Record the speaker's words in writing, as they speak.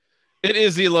It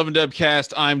is the 11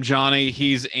 Dubcast. I'm Johnny.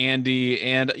 He's Andy.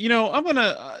 And, I'm going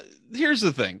to. Here's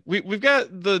the thing we've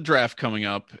got the draft coming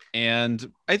up, and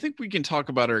I think we can talk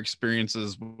about our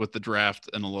experiences with the draft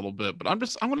in a little bit. But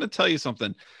I want to tell you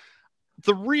something.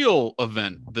 The real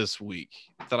event this week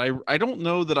that I don't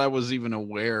know that I was even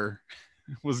aware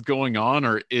was going on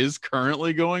or is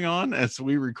currently going on as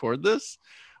we record this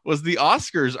was the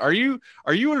Oscars. Are you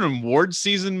in an award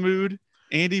season mood,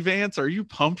 Andy Vance? Are you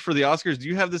pumped for the Oscars? Do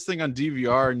you have this thing on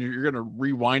DVR and you're going to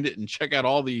rewind it and check out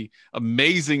all the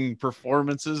amazing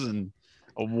performances and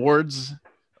awards?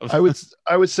 I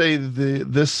would say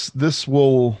this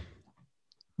will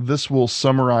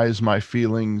summarize my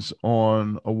feelings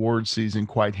on award season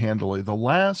quite handily. The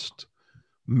last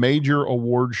major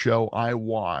award show I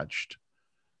watched,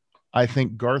 I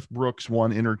think Garth Brooks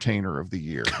won Entertainer of the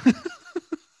Year.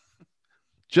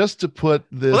 Just to put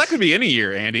this. Well, that could be any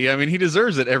year, Andy. I mean, he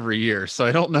deserves it every year, so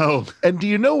I don't know. And do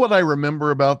you know what I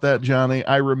remember about that, Johnny?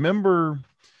 I remember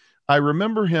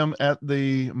him at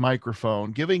the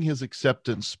microphone giving his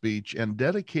acceptance speech and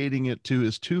dedicating it to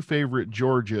his two favorite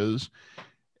Georges.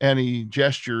 And he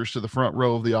gestures to the front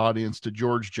row of the audience to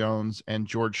George Jones and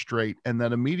George Strait, and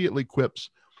then immediately quips,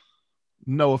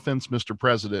 "No offense, Mr.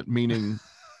 President," meaning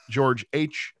George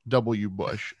H.W.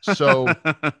 Bush. So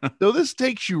this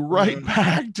takes you right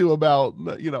back to about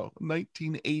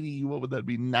 1980. What would that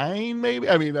be? 9, maybe?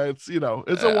 I mean, it's it's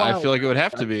a while. I feel like it would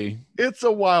have to be. It's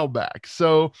a while back.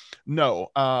 So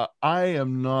no, I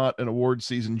am not an award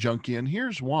season junkie, and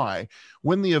here's why.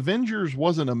 When the Avengers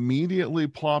wasn't immediately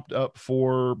plopped up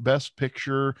for Best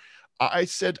Picture, I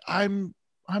said I'm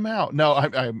out. No,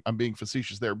 I'm being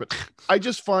facetious there, but I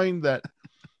just find that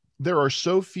there are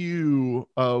so few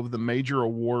of the major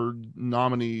award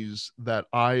nominees that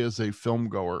I, as a film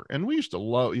goer, and we used to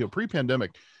love,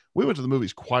 pre-pandemic, we went to the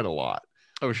movies quite a lot.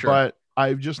 Oh, sure. But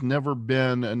I've just never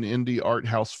been an indie art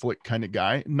house flick kind of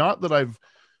guy. Not that I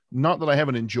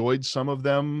haven't enjoyed some of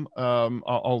them.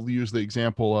 I'll use the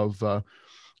example of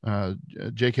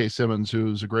J.K. Simmons,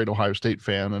 who's a great Ohio State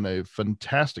fan and a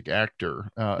fantastic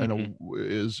actor, and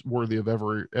is worthy of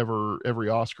every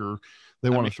Oscar they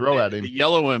want to throw at him. The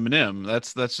yellow M&M.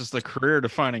 That's just a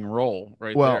career-defining role,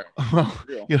 right there. Well,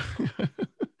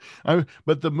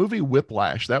 but the movie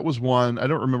Whiplash, that was one. I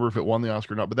don't remember if it won the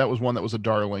Oscar or not, but that was one that was a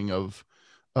darling of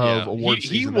award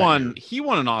season. He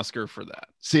won an Oscar for that.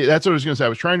 See, that's what I was going to say. I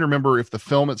was trying to remember if the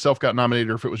film itself got nominated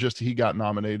or if it was just he got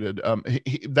nominated.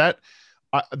 That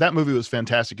movie was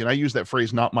fantastic, and I use that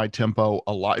phrase "not my tempo"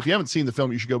 a lot. If you haven't seen the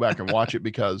film, you should go back and watch it,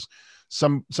 because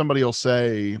somebody will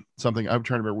say something. I'm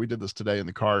trying to remember. We did this today in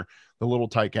the car. The little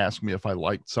tyke asked me if I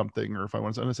liked something or if I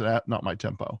wanted something. I said, "Not my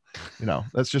tempo."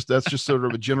 That's just sort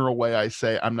of a general way I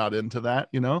say I'm not into that.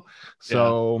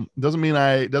 So doesn't mean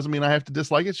I have to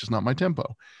dislike it. It's just not my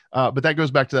tempo. But that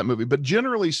goes back to that movie. But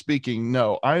generally speaking,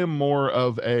 no, I am more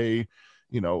of a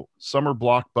summer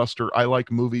blockbuster. I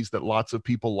like movies that lots of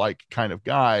people like kind of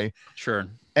guy. Sure.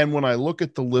 And when I look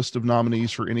at the list of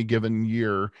nominees for any given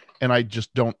year, and I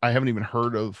haven't even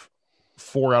heard of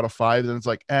 4 out of 5, then it's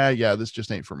like, this just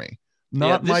ain't for me.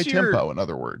 Not my tempo, in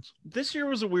other words. This year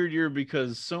was a weird year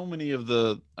because so many of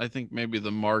I think maybe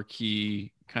the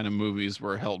marquee kind of movies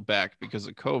were held back because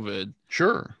of COVID.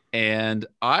 Sure. And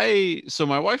so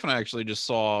my wife and I actually just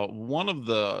saw one of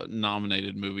the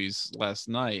nominated movies last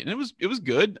night, and it was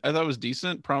good. I thought it was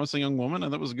decent. Promising Young Woman. I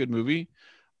thought it was a good movie.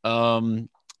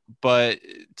 But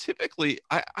typically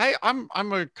I'm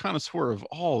a connoisseur of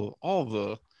all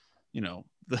the,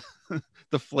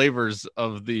 the flavors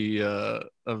of the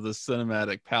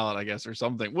cinematic palette, I guess, or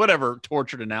something, whatever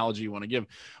tortured analogy you want to give.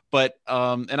 But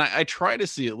and I try to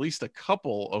see at least a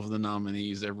couple of the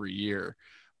nominees every year.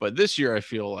 But this year I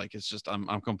feel like it's just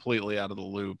I'm completely out of the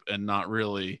loop and not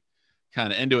really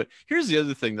kind of into it. Here's the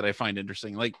other thing that I find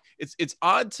interesting. Like it's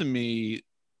odd to me,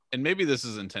 and maybe this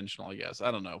is intentional, I guess.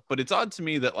 I don't know. But it's odd to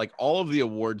me that like all of the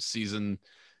awards season,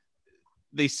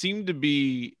 they seem to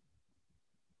be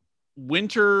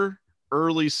winter,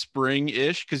 early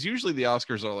spring-ish, because usually the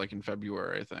Oscars are like in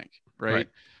February, I think. Right?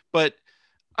 But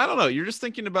I don't know. You're just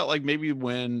thinking about like maybe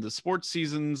when the sports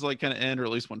seasons like kind of end, or at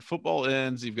least when football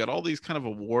ends, you've got all these kind of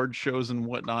award shows and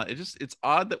whatnot. It's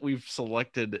odd that we've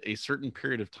selected a certain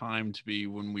period of time to be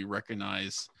when we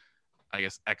recognize, I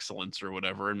guess, excellence or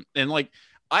whatever. And like,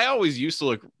 I always used to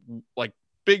look like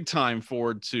big time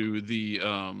forward to the,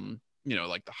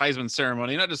 like the Heisman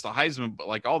ceremony, not just the Heisman, but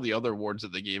like all the other awards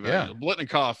that they gave out,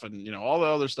 Blitnikoff and, all the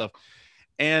other stuff.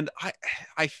 And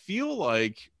I feel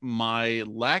like my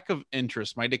lack of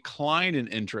interest, my decline in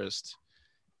interest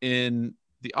in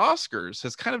the Oscars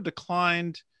has kind of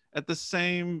declined at the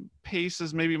same pace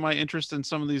as maybe my interest in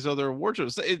some of these other award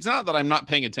shows. It's not that I'm not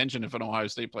paying attention if an Ohio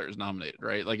State player is nominated,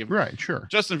 right? Like if Right, sure.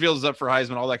 Justin Fields is up for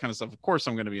Heisman, all that kind of stuff, of course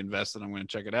I'm going to be invested. I'm going to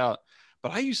check it out.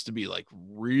 But I used to be like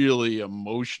really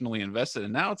emotionally invested,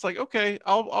 and now it's like, okay,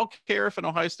 I'll care if an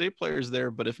Ohio State player is there,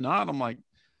 but if not, I'm like,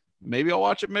 maybe I'll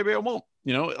watch it, maybe I won't.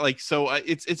 Like so.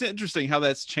 It's interesting how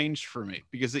that's changed for me,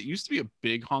 because it used to be a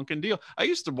big honking deal. I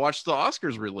used to watch the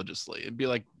Oscars religiously and be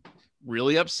like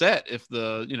really upset if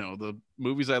the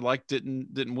movies I liked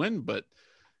didn't win, but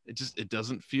it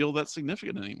doesn't feel that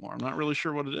significant anymore. I'm not really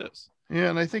sure what it is. Yeah,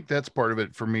 and I think that's part of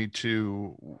it for me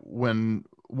too. When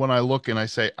I look and I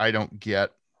say I don't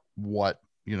get what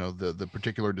the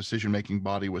particular decision making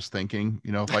body was thinking,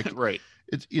 if like Right.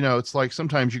 it's like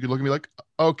sometimes you could look at me like,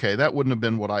 okay, that wouldn't have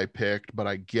been what I picked, but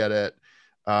I get it.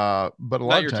 But a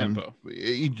lot of times,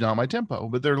 not my tempo.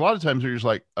 But there are a lot of times where you're just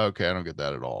like, okay, I don't get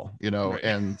that at all, Right.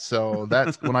 And so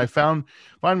that's when I find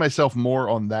myself more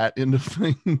on that end of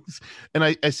things, and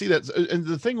I see that. And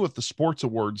the thing with the sports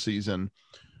award season,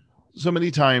 so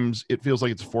many times it feels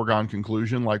like it's a foregone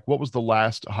conclusion. Like, what was the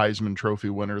last Heisman Trophy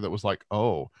winner that was like,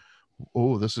 oh,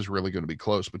 this is really going to be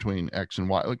close between X and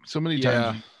Y? Like so many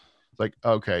times, it's like,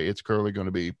 okay, it's clearly going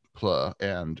to be Pla,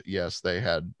 and yes, they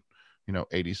had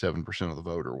 87% of the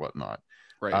vote or whatnot.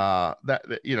 Right.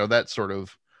 That sort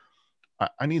of,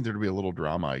 I need there to be a little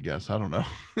drama, I guess. I don't know.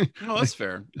 No, that's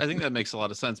fair. I think that makes a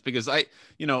lot of sense, because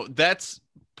that's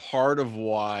part of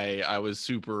why I was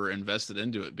super invested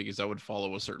into it, because I would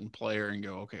follow a certain player and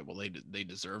go, okay, well, they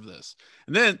deserve this.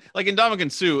 And then like in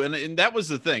Ndamukong Suh, and that was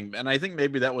the thing. And I think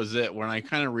maybe that was it, when I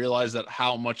kind of realized that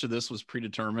how much of this was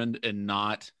predetermined and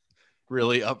not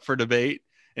really up for debate.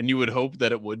 And you would hope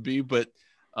that it would be, but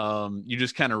you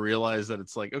just kind of realize that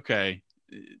it's like, okay,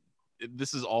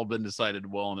 this has all been decided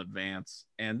well in advance.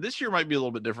 And this year might be a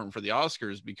little bit different for the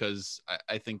Oscars, because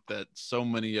I think that so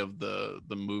many of the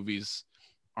movies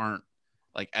aren't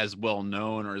like as well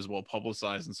known or as well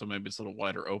publicized, and so maybe it's a little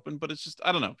wider open. But it's just,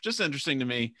 I don't know, just interesting to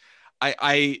me.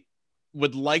 I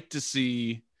would like to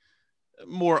see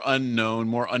more unknown,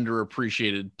 more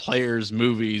underappreciated players,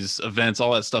 movies, events,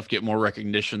 all that stuff get more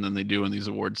recognition than they do in these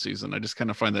award season. I just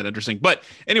kind of find that interesting. But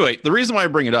anyway, the reason why I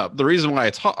bring it up, the reason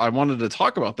why I wanted to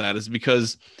talk about that is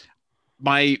because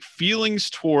my feelings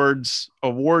towards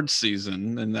award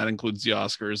season, and that includes the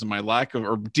Oscars, and my lack of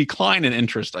or decline in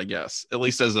interest, I guess, at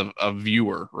least as a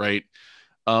viewer, right?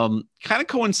 Kind of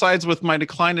coincides with my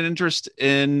decline in interest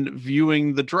in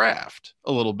viewing the draft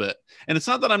a little bit. And it's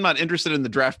not that I'm not interested in the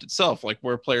draft itself, like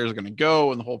where players are going to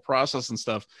go and the whole process and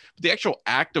stuff, but the actual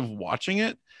act of watching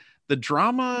it, the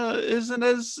drama isn't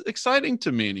as exciting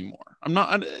to me anymore. I'm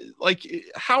not like,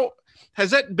 how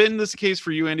has that been this case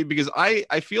for you, Andy? Because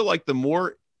I feel like the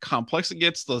more complex it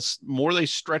gets, the more they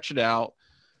stretch it out,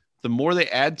 the more they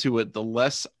add to it, the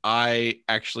less I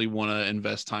actually want to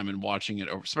invest time in watching it,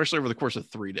 especially over the course of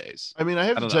 3 days. I mean, I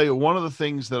have to tell you, one of the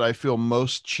things that I feel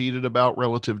most cheated about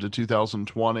relative to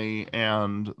 2020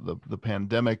 and the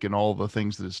pandemic and all the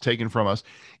things that it's taken from us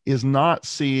is not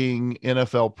seeing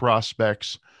NFL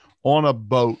prospects on a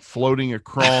boat floating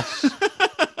across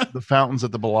the fountains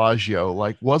at the Bellagio.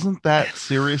 Like, wasn't that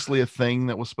seriously a thing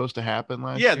that was supposed to happen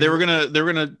last year? Yeah, they were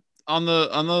gonna on the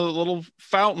little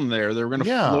fountain there, they were going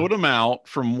to float them out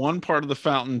from one part of the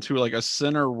fountain to like a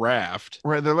center raft.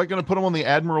 Right. They're like going to put them on the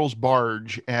Admiral's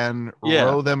barge and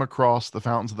row them across the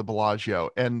fountains of the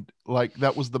Bellagio. And like,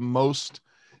 that was the most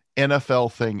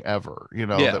NFL thing ever,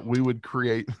 that we would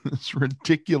create this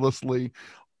ridiculously,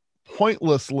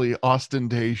 pointlessly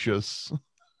ostentatious.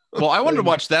 Well, I wanted to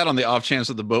watch that on the off chance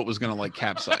that the boat was going to like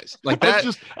capsize, like that.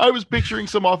 I was picturing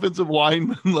some offensive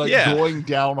lineman going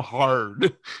down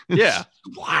hard.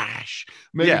 Splash.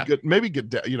 Maybe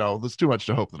Goodell. There's too much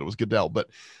to hope that it was Goodell, but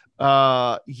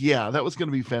that was going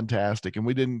to be fantastic, and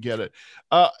we didn't get it.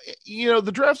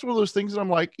 The draft's one of those things that I'm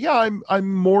like,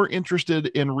 I'm more interested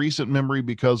in recent memory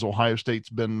because Ohio State's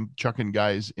been chucking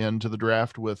guys into the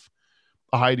draft with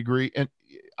a high degree, and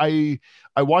I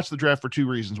watched the draft for two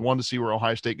reasons: one, to see where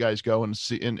Ohio State guys go, and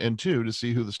two, to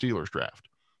see who the Steelers draft.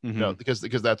 Mm-hmm.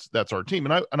 Because that's our team,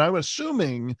 and I'm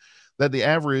assuming that the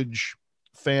average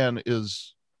fan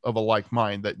is of a like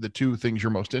mind. That the two things you're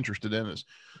most interested in is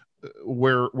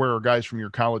where are guys from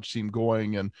your college team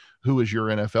going, and who is your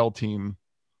NFL team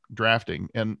drafting,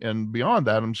 and beyond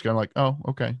that, I'm just kind of like, oh,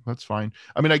 okay, that's fine.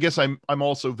 I mean, I guess I'm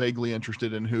also vaguely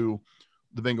interested in who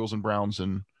the Bengals and Browns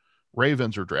and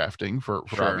Ravens are drafting for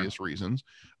obvious reasons.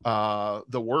 The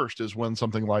worst is when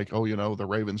something like, the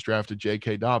Ravens drafted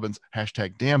J.K. Dobbins,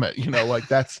 #damn it. Like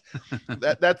that's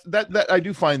that I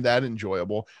do find that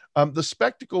enjoyable. The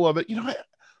spectacle of it,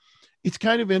 it's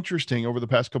kind of interesting over the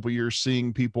past couple of years,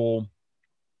 seeing people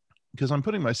because I'm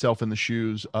putting myself in the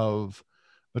shoes of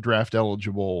a draft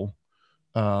eligible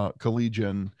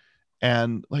collegian,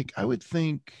 and like I would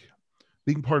think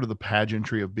being part of the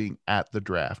pageantry of being at the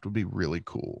draft would be really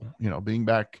cool. Being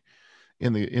back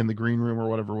in the green room or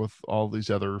whatever with all these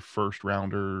other first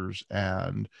rounders,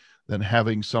 and then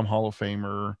having some Hall of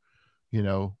Famer, you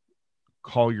know,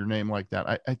 call your name like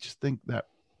that. I just think that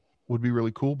would be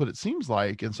really cool. But it seems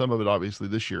like, and some of it obviously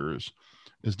this year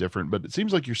is different, but it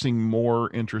seems like you're seeing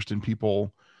more interest in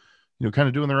people, kind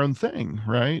of doing their own thing,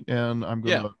 right? And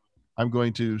Yeah. I'm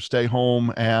going to stay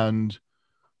home and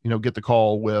get the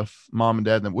call with mom and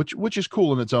dad, which is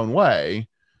cool in its own way,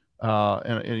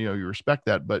 and you respect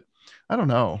that. But I don't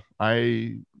know.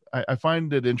 I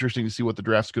find it interesting to see what the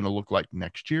draft's going to look like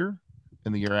next year,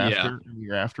 and the year Yeah. after, and the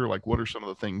year after. Like, what are some of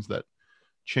the things that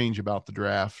change about the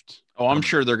draft? Oh, I I'm don't know.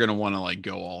 sure they're going to want to like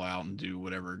go all out and do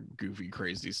whatever goofy,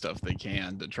 crazy stuff they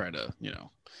can to try to,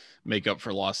 make up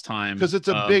for lost time. Because it's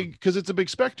a big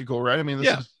spectacle, right? I mean,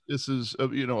 Yeah. this is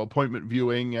appointment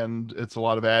viewing, and it's a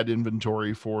lot of ad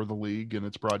inventory for the league and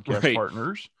its broadcast Right.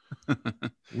 partners.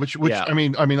 Which Yeah. I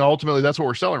mean, ultimately that's what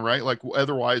we're selling, right? Like,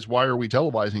 otherwise, why are we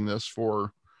televising this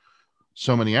for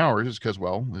so many hours? Is because,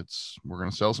 well, we're going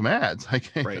to sell some ads.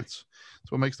 Like, Right. that's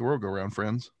what makes the world go round,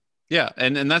 friends. Yeah,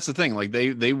 and that's the thing. Like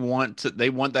they want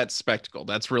that spectacle.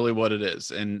 That's really what it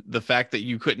is. And the fact that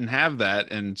you couldn't have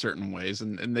that in certain ways,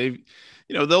 and they,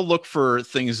 they'll look for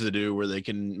things to do where they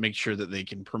can make sure that they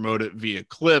can promote it via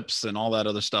clips and all that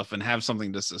other stuff, and have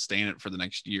something to sustain it for the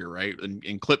next year, right?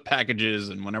 And clip packages,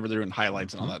 and whenever they're doing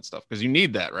highlights and all that stuff, because you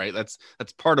need that, right? That's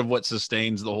part of what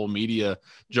sustains the whole media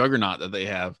juggernaut that they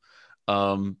have.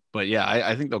 But yeah,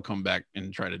 I think they'll come back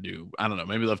and try to do, I don't know,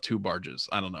 maybe they'll have two barges.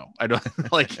 I don't know. I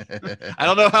don't like, I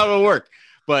don't know how it'll work,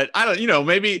 but I don't,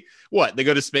 maybe what they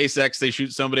go to SpaceX, they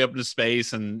shoot somebody up into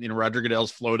space, and, Roger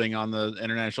Goodell's floating on the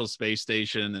International Space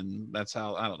Station. And that's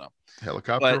how, I don't know.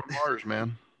 Helicopter But on Mars,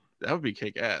 man. that would be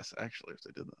kick ass, actually, if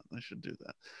they did that. They should do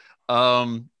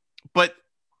that. But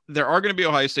there are going to be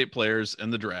Ohio State players in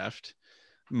the draft.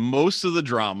 Most of the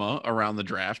drama around the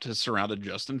draft has surrounded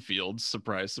Justin Fields.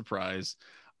 Surprise, surprise.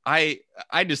 I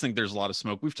just think there's a lot of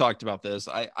smoke. We've talked about this.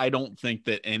 I don't think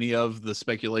that any of the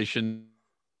speculation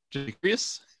is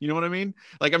serious. You know what I mean?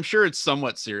 Like, I'm sure it's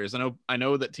somewhat serious. I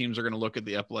know that teams are going to look at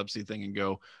the epilepsy thing and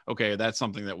go, okay, that's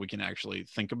something that we can actually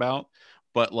think about.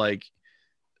 But like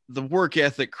the work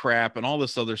ethic crap and all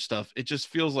this other stuff, it just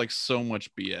feels like so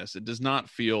much BS. It does not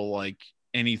feel like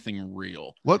anything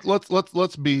real.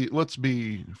 Let's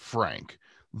be frank.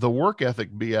 The work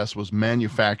ethic BS was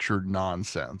manufactured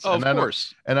nonsense, Oh, of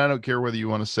course. and I don't care whether you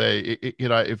want to say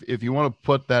if you want to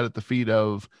put that at the feet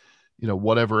of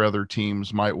whatever other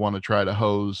teams might want to try to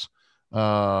hose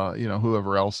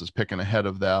whoever else is picking ahead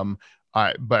of them.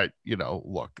 But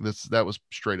look, that was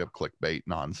straight up clickbait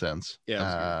nonsense.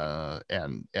 Yeah.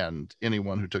 And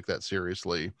anyone who took that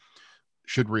seriously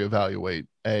should reevaluate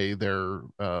their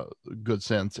good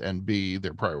sense, and B,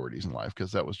 their priorities in life,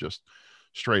 because that was just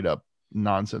straight up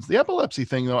nonsense. The epilepsy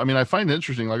thing, though, I mean, I find it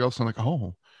interesting. Like, all of a sudden,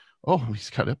 like, oh, he's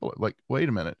got epilepsy. Like, wait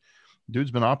a minute,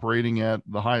 dude's been operating at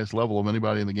the highest level of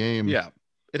anybody in the game. Yeah,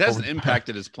 it hasn't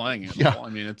impacted his playing at all. I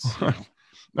mean, it's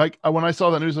like, when I saw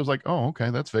that news, I was like, oh,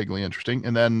 okay, that's vaguely interesting.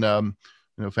 And then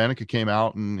Faneca came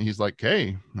out and he's like,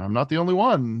 hey, I'm not the only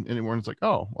one anymore. And it's like,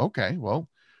 oh, okay, well,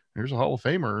 here's a Hall of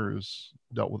Famer who's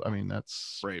dealt with. I mean,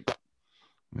 that's right.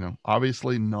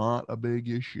 Obviously not a big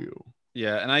issue.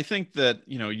 Yeah, and I think that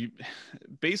you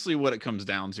basically what it comes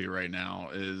down to right now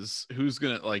is who's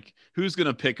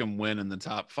gonna pick him win in the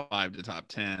top 5 to top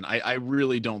 10. I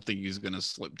really don't think he's gonna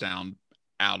slip down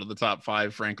out of the top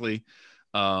 5, frankly.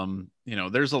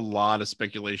 There's a lot of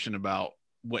speculation about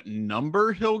what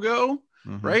number he'll go,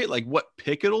 right? Like what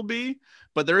pick it'll be,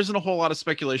 but there isn't a whole lot of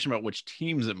speculation about which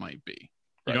teams it might be.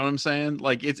 You know what I'm saying?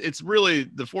 Like it's really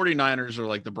the 49ers are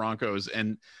like the Broncos,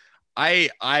 and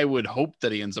I would hope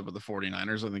that he ends up with the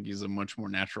 49ers. I think he's a much more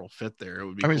natural fit there. It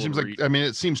would be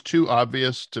it seems too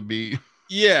obvious to be.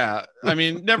 Yeah, I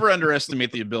mean, never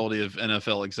underestimate the ability of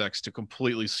NFL execs to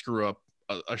completely screw up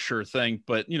a sure thing,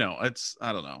 but I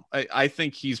don't know. I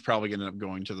think he's probably going to end up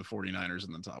going to the 49ers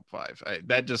in the top 5.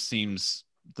 That just seems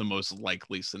the most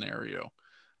likely scenario.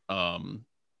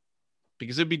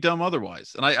 Because it'd be dumb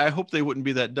otherwise. And I hope they wouldn't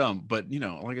be that dumb. But,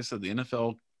 like I said, the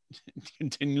NFL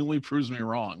continually proves me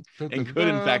wrong and could,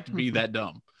 in fact, be that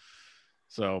dumb.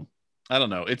 So I don't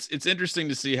know. It's interesting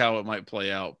to see how it might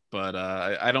play out. But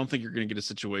I don't think you're going to get a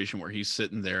situation where he's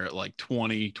sitting there at like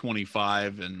 20,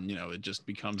 25, and, it just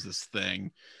becomes this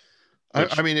thing.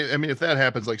 which I mean, if that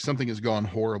happens, like something has gone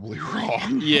horribly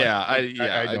wrong. Like, yeah,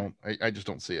 I just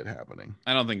don't see it happening.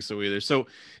 I don't think so either. So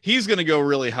he's going to go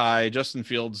really high. Justin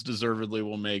Fields deservedly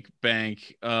will make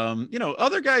bank.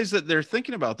 Other guys that they're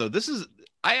thinking about though,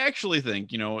 I actually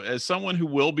think, as someone who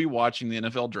will be watching the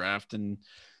NFL draft and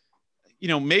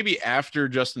maybe after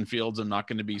Justin Fields, I'm not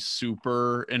going to be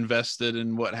super invested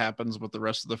in what happens with the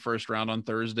rest of the first round on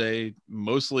Thursday,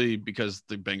 mostly because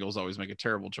the Bengals always make a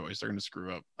terrible choice. They're going to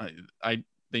screw up.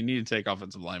 They need to take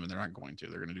offensive linemen. They're not going to.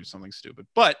 They're going to do something stupid.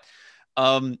 But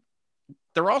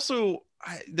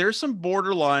there's some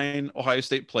borderline Ohio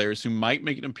State players who might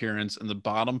make an appearance in the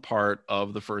bottom part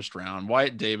of the first round.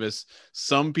 Wyatt Davis,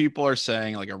 some people are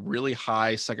saying like a really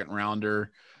high second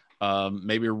rounder.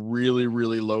 Maybe a really,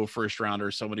 really low first rounder.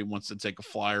 Somebody wants to take a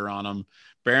flyer on him.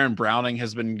 Baron Browning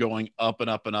has been going up and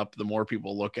up and up the more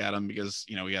people look at him because,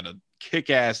 he had a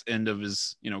kick-ass end of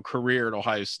his, career at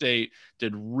Ohio State,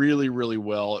 did really, really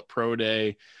well at Pro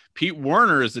Day. Pete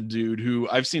Werner is a dude who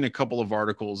I've seen a couple of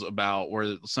articles about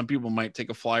where some people might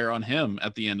take a flyer on him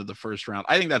at the end of the first round.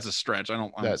 I think that's a stretch. I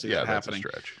don't see that happening.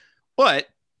 That's a stretch. But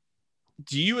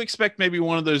do you expect maybe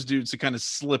one of those dudes to kind of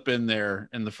slip in there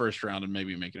in the first round and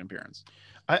maybe make an appearance?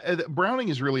 Browning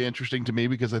is really interesting to me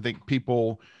because I think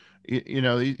people,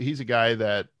 he's a guy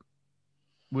that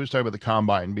we was talking about the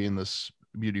combine being this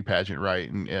beauty pageant, right?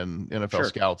 And NFL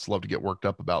scouts love to get worked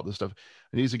up about this stuff.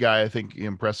 And he's a guy I think he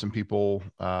impressed some people,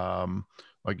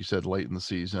 like you said, late in the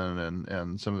season,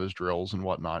 and some of his drills and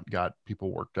whatnot got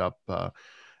people worked up.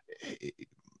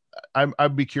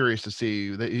 I'd be curious to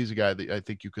see that he's a guy that I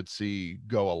think you could see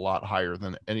go a lot higher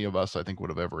than any of us I think would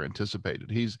have ever anticipated.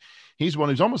 He's one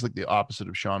who's almost like the opposite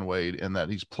of Sean Wade in that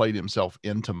he's played himself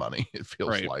into money. It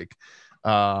feels like,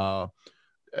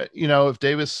 if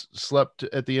Davis slept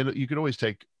at the end, you could always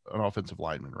take an offensive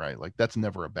lineman, right? Like that's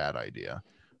never a bad idea.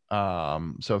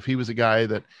 So if he was a guy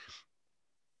that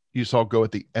you saw go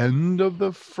at the end of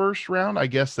the first round, I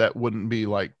guess that wouldn't be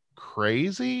like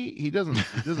crazy. He doesn't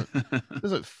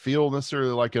feel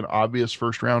necessarily like an obvious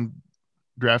first round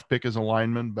draft pick as a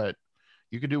lineman, but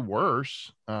you could do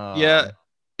worse.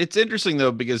 It's interesting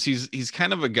though because he's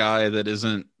kind of a guy that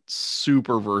isn't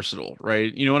super versatile,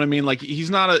 right? You know what I mean? Like he's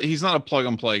not a plug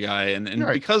and play guy, and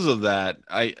right. Because of that,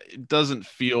 it doesn't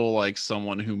feel like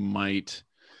someone who might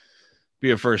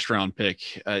be a first round pick.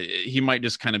 He might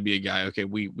just kind of be a guy. Okay,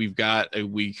 we've got a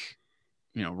weak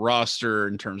roster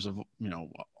in terms of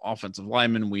offensive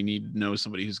linemen. We need to know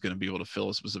somebody who's going to be able to fill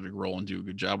a specific role and do a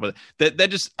good job. But that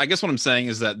just, I guess what I'm saying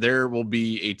is that there will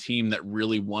be a team that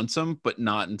really wants him, but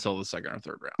not until the second or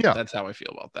third round. Yeah, that's how I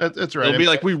feel about that. That's right. It'll be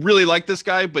like we really like this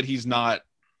guy, but he's not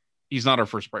our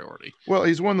first priority. Well,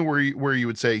 he's one where you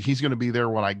would say he's going to be there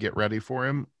when I get ready for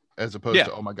him, as opposed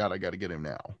to oh my god, I got to get him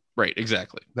now. Right.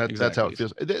 Exactly. That's how it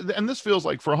feels. And this feels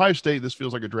like for Ohio State, this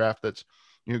feels like a draft that's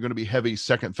going to be heavy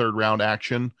second, third round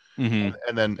action, and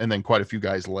then quite a few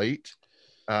guys late,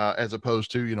 as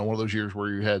opposed to one of those years where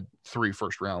you had 3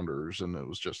 first rounders and it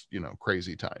was just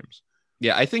crazy times.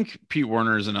 Yeah, I think Pete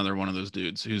Werner is another one of those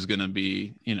dudes who's going to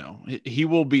be, he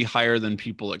will be higher than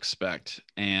people expect,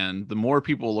 and the more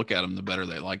people look at him, the better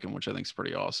they like him, which I think is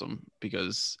pretty awesome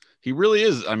because he really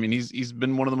is. I mean, he's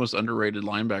been one of the most underrated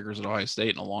linebackers at Ohio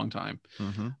State in a long time.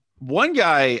 One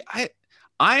guy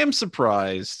I am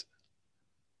surprised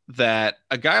that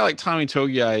a guy like Tommy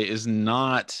Togiai is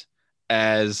not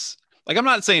as like, I'm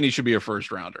not saying he should be a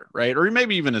first rounder, right? Or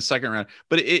maybe even a second round,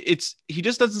 but he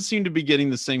just doesn't seem to be getting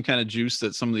the same kind of juice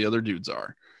that some of the other dudes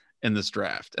are in this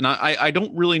draft. And I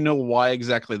don't really know why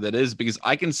exactly that is, because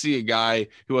I can see a guy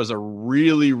who has a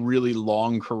really, really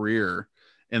long career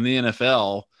in the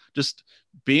NFL just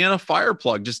being a fire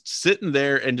plug, just sitting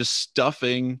there and just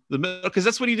stuffing the middle, because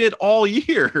that's what he did all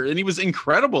year, and he was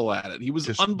incredible at it. He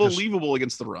was unbelievable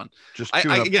against the run.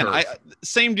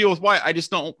 Same deal with Wyatt.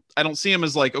 I don't see him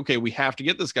as like, okay, we have to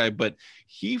get this guy, but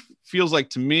he feels like,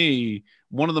 to me,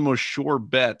 one of the most sure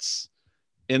bets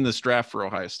in this draft for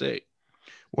Ohio State.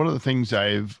 One of the things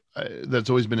that's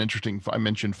always been interesting, I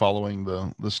mentioned following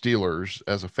the Steelers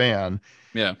as a fan.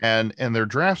 Yeah. And their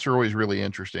drafts are always really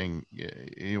interesting,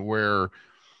 where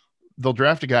they'll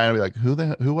draft a guy and be like,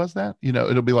 who was that?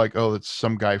 It'll be like, oh, it's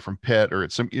some guy from Pitt, or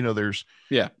it's some,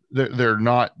 they're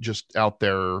not just out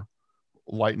there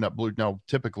lighting up blue. Now,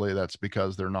 typically that's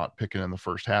because they're not picking in the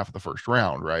first half of the first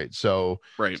round. Right. So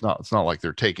right. It's not like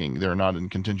they're not in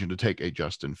contention to take a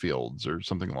Justin Fields or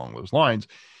something along those lines,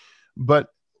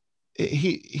 but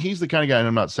he's the kind of guy, and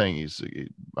I'm not saying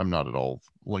I'm not at all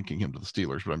linking him to the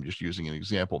Steelers, but I'm just using an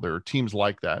example. There are teams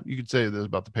like that. You could say this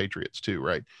about the Patriots too,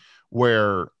 right?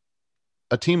 Where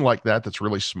a team like that's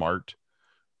really smart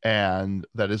and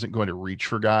that isn't going to reach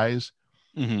for guys,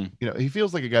 Mm-hmm. He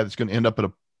feels like a guy that's going to end up at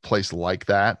a place like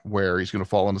that where he's going to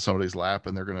fall into somebody's lap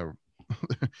and they're going to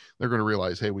they're going to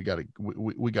realize, hey, we got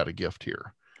a gift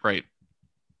here. Right.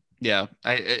 Yeah.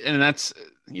 And that's,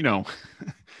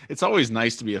 it's always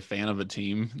nice to be a fan of a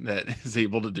team that is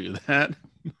able to do that.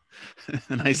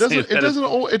 And I say that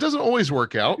it doesn't always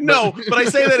work out. No, but I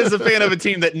say that as a fan of a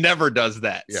team that never does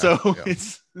that. Yeah, so yeah.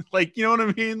 It's like, you know what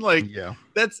I mean? Like, yeah,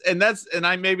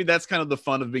 maybe that's kind of the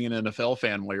fun of being an NFL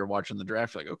fan while you're watching the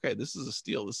draft. You're like, okay, this is a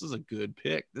steal. This is a good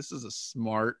pick. This is a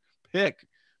smart pick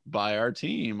by our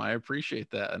team. I appreciate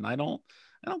that. And I don't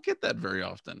get that very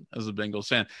often as a Bengals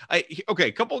fan. Okay,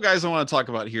 a couple of guys I want to talk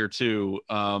about here too,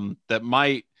 that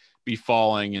might be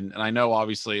falling. And I know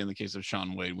obviously in the case of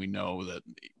Shaun Wade, we know that,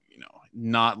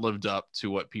 not lived up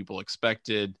to what people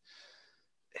expected.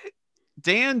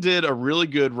 Dan did a really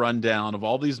good rundown of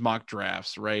all these mock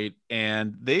drafts, right?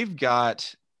 And they've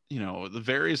got, the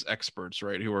various experts,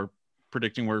 right, who are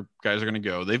predicting where guys are going to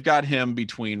go. They've got him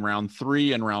between round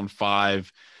 3 and round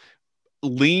 5.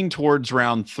 Lean towards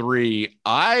round 3.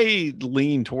 I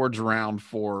lean towards round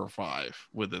 4 or 5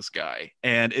 with this guy.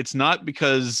 And it's not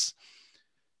because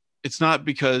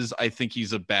I think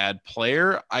he's a bad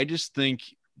player. I just think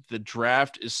the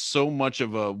draft is so much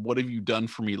of a what have you done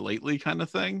for me lately kind of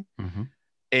thing. Mm-hmm.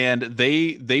 And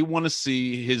they want to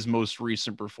see his most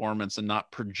recent performance and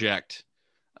not project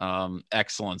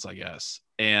excellence, I guess.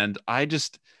 And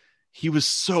he was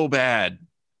so bad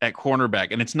at cornerback,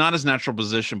 and it's not his natural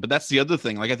position, but that's the other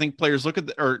thing. Like, I think players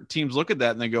teams look at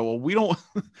that and they go, well,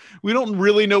 we don't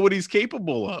really know what he's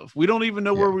capable of. We don't even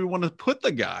know where we want to put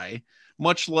the guy,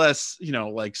 much less,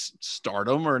 like start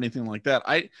him or anything like that.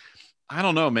 I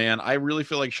don't know, man. I really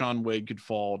feel like Shaun Wade could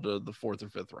fall to the 4th or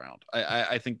 5th round.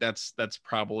 I think that's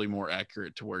probably more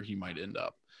accurate to where he might end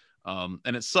up.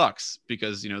 And it sucks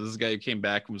because, this is a guy who came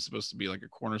back and was supposed to be like a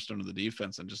cornerstone of the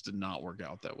defense and just did not work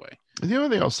out that way. The only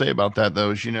thing I'll say about that,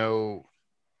 though, is,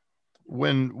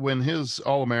 when his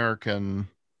All-American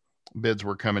bids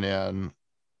were coming in,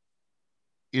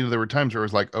 there were times where it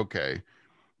was like, okay,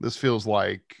 this feels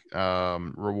like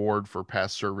reward for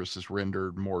past services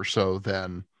rendered more so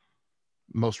than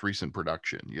most recent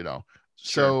production, Sure.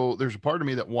 So there's a part of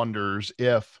me that wonders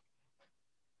if,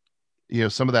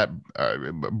 some of that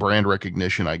brand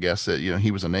recognition, I guess, that,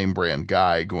 he was a name brand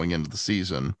guy going into the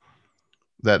season,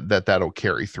 that'll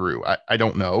carry through. I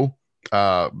don't know.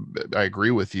 I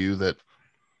agree with you that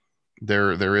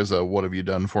there is a what have you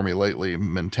done for me lately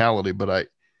mentality, but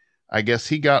I guess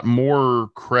he got more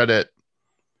credit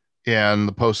in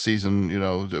the postseason,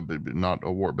 not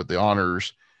award, but the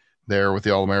honors there with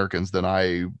the All-Americans than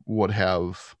I would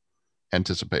have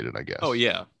anticipated, I guess. Oh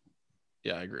yeah.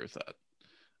 Yeah, I agree with that.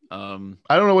 I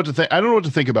don't know what to think. I don't know what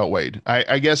to think about Wade.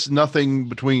 I guess nothing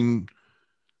between.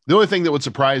 The only thing that would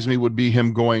surprise me would be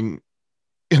him going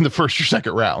in the 1st or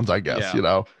 2nd rounds, I guess,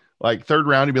 like 3rd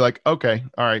round, he'd be like, okay,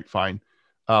 all right, fine.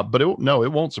 But it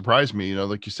won't surprise me.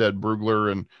 Like you said,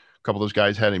 Brugler and a couple of those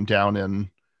guys had him down in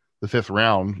the 5th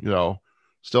round,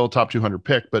 still a top 200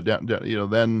 pick, but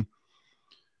then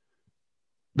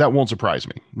that won't surprise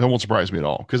me. That won't surprise me at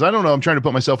all. Cause I don't know. I'm trying to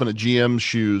put myself in a GM's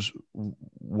shoes.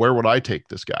 Where would I take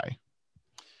this guy?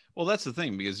 Well, that's the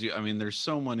thing, because there's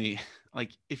so many,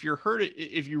 like if you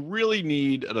really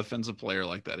need a defensive player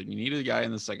like that and you need a guy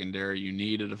in the secondary, you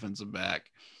need a defensive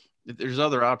back, there's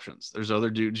other options. There's other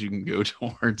dudes you can go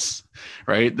towards,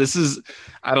 right?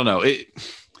 I don't know.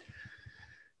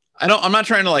 I'm not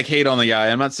trying to like hate on the guy.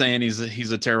 I'm not saying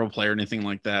he's a terrible player or anything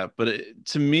like that, but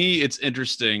to me, it's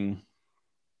interesting.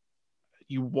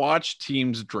 You watch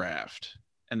teams draft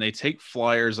and they take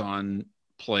flyers on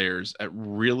players at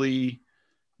really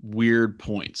weird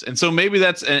points. And so maybe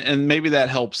maybe that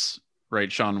helps,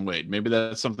 right? Shaun Wade. Maybe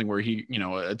that's something where he,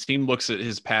 a team looks at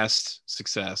his past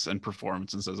success and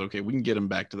performance and says, okay, we can get him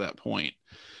back to that point.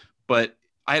 But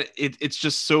it's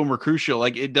just so mercurial.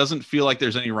 Like, it doesn't feel like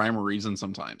there's any rhyme or reason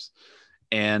sometimes.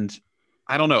 And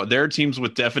I don't know. There are teams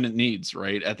with definite needs,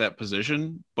 right, at that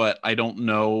position, but I don't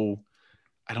know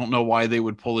why they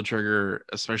would pull the trigger,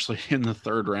 especially in the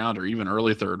 3rd round or even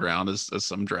early 3rd round, as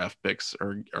some draft picks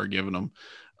are giving them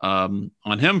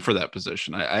on him for that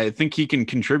position. I think he can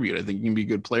contribute. I think he can be a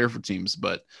good player for teams,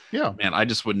 but yeah, man, I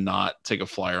just would not take a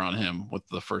flyer on him with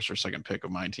the 1st or 2nd pick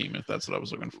of my team if that's what I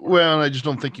was looking for. Well, I just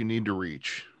don't think you need to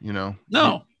reach, No,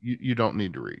 you don't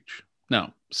need to reach.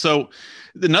 No. So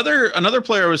another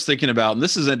player I was thinking about, and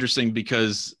this is interesting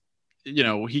because,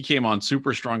 he came on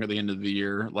super strong at the end of the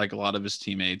year, like a lot of his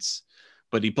teammates,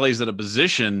 but he plays at a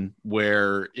position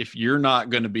where if you're not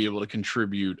going to be able to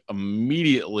contribute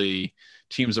immediately,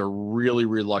 teams are really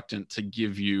reluctant to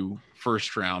give you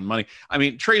 1st round money.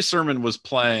 Trey Sermon was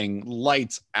playing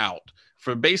lights out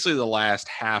for basically the last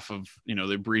half of,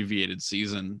 the abbreviated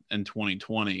season in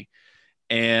 2020.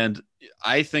 And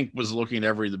I think was looking at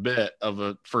every bit of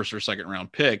a first or second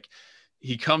round pick.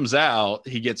 He comes out,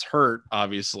 he gets hurt,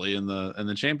 obviously, in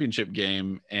the championship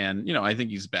game. And, I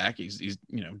think he's back. He's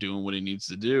doing what he needs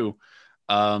to do.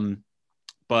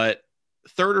 But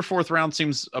third or fourth round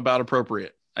seems about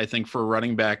appropriate, I think, for a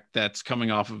running back that's coming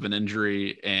off of an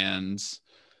injury and,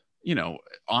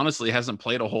 honestly hasn't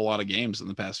played a whole lot of games in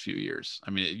the past few years.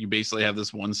 I mean, you basically have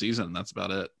this one season, and that's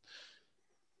about it.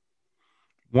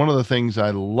 One of the things I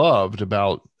loved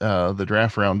about the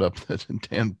draft roundup that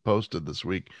Dan posted this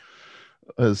week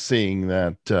is seeing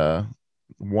that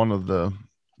one of the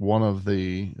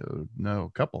a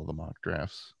couple of the mock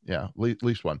drafts, at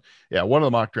least one, one of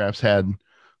the mock drafts had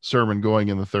Sermon going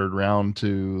in the third round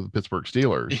to the Pittsburgh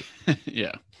Steelers.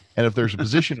 Yeah. And if there's a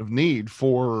position of need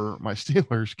for my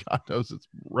Steelers, God knows it's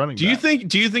running. Do you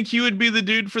think he would be the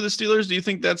dude for the Steelers? Do you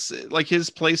think that's like his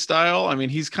play style? I mean,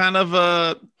 he's kind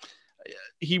of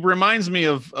he reminds me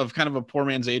of kind of a poor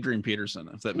man's Adrian Peterson,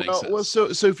 if that makes sense. Well,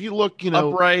 so if you look,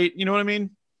 upright, you know what I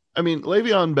mean? I mean,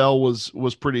 Le'Veon Bell was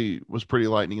pretty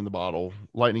lightning in a bottle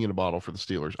for the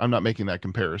Steelers. I'm not making that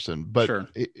comparison, but sure.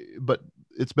 But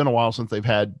it's been a while since they've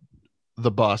had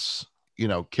the bus,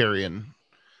 carrying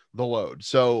the load.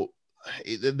 So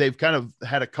they've kind of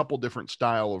had a couple different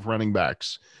style of running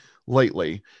backs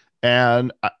lately.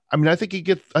 And I mean, I think he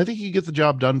gets the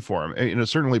job done for him.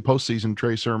 Certainly postseason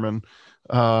Trey Sermon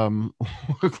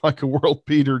looked like a world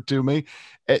beater to me.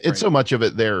 And right. So much of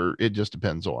it there, it just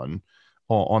depends on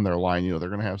their line. They're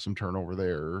going to have some turnover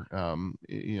there.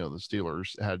 The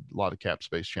Steelers had a lot of cap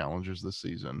space challenges this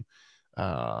season.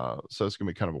 So it's going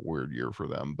to be kind of a weird year for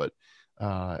them, but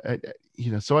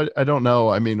so I don't know.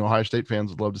 I mean, Ohio State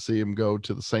fans would love to see him go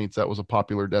to the Saints. That was a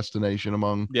popular destination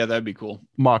among that'd be cool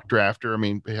mock drafter. I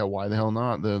mean, why the hell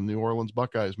not? The New Orleans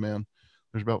Buckeyes, man.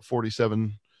 There's about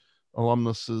 47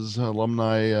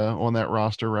 alumni on that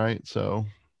roster, right? So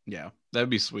yeah, that'd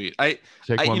be sweet.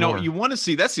 You want to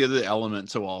see, that's the other element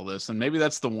to all this. And maybe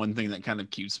that's the one thing that kind of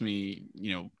keeps me,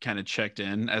 kind of checked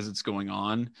in as it's going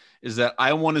on, is that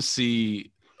I want to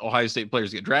see Ohio State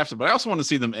players get drafted, but I also want to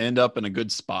see them end up in a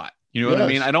good spot. You know what I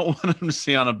mean? I don't want them to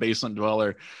see on a basement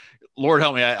dweller. Lord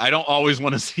help me. I don't always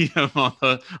want to see him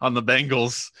on the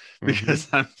Bengals because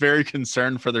I'm very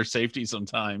concerned for their safety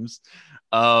sometimes.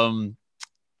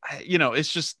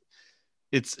 It's just,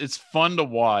 it's fun to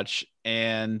watch.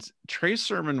 And Trey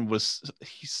Sermon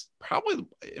he's probably,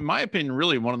 in my opinion,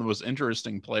 really one of the most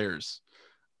interesting players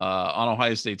on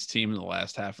Ohio State's team in the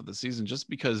last half of the season, just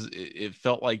because it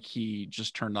felt like he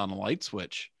just turned on a light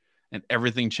switch and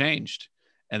everything changed.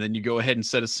 And then you go ahead and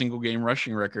set a single game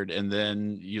rushing record, and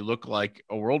then you look like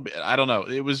a world. I don't know.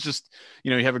 It was just,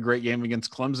 you have a great game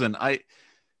against Clemson.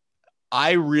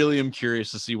 I really am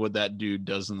curious to see what that dude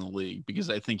does in the league, because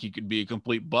I think he could be a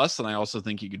complete bust, and I also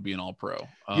think he could be an all-pro.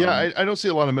 I don't see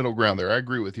a lot of middle ground there. I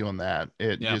agree with you on that.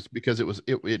 Just because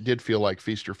it did feel like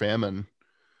feast or famine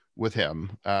with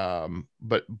him.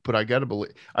 But I gotta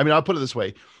believe. I mean, I'll put it this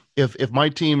way: if my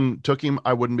team took him,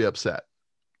 I wouldn't be upset.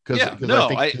 I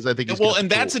think he's well, and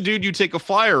that's a dude you take a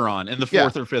flyer on in the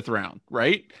fourth or fifth round,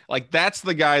 right? Like, that's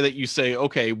the guy that you say,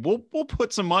 okay, we'll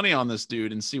put some money on this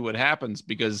dude and see what happens,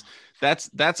 because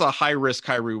that's a high risk,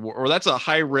 high reward, or that's a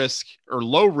high risk or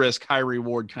low risk, high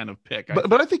reward kind of pick.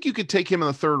 But I think you could take him in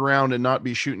the third round and not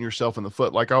be shooting yourself in the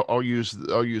foot. Like I'll use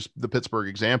the Pittsburgh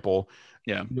example.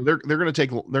 Yeah, they're going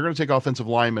to take offensive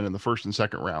linemen in the first and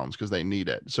second rounds because they need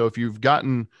it. So if you've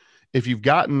gotten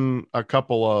a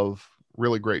couple of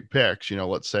really great picks,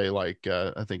 let's say like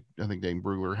I think Dane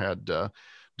Brugler had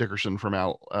Dickerson from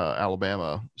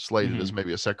Alabama slated as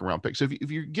maybe a second round pick. So if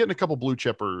you're getting a couple blue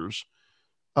chippers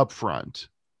up front,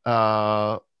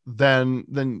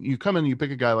 then you come in and you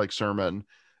pick a guy like Sermon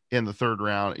in the third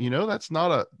round. That's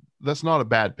not a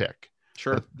bad pick.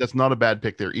 Sure. That's not a bad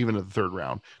pick there, even in the third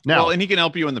round. Now, and he can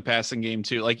help you in the passing game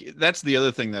too. Like, that's the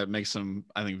other thing that makes him,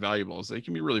 I think, valuable, is they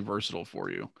can be really versatile for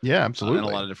you. Yeah, absolutely. In a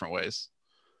lot of different ways.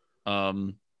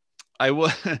 I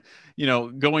will,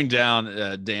 going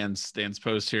down Dan's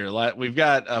post here, we've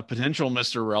got a potential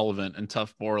Mr. Relevant and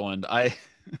Tough Borland. I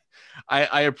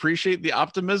appreciate the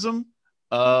optimism,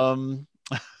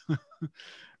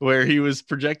 where he was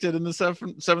projected in the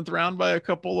seventh round by a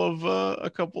couple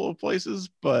of places,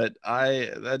 but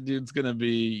that dude's going to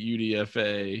be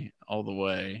UDFA all the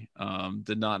way.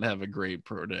 Did not have a great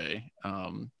pro day.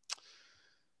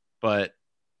 But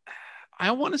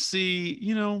I want to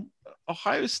see,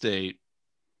 Ohio State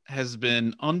has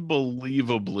been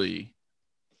unbelievably,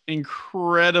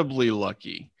 incredibly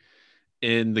lucky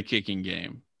in the kicking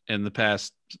game in the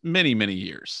past many, many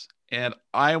years. And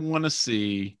I want to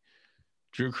see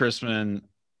Drew Chrisman,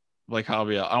 Blake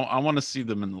Javier. I want to see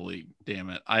them in the league. Damn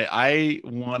it. I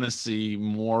want to see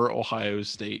more Ohio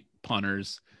State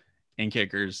punters and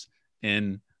kickers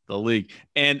in the league.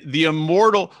 And the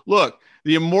immortal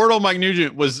Mike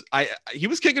Nugent he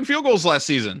was kicking field goals last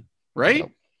season, right?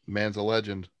 Yep. Man's a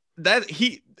legend.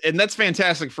 That's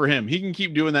fantastic for him. He can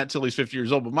keep doing that till he's 50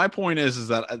 years old. But my point is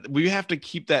that we have to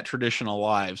keep that tradition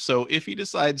alive. So if he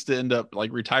decides to end up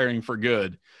like retiring for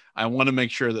good, I want to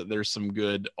make sure that there's some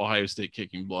good Ohio State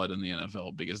kicking blood in the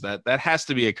NFL, because that has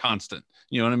to be a constant.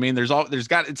 You know what I mean?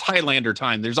 It's Highlander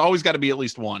time. There's always got to be at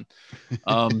least one.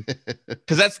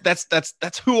 Because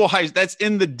that's who that's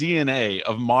in the DNA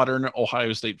of modern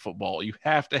Ohio State football. You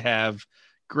have to have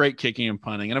great kicking and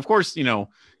punting, and of course, Cam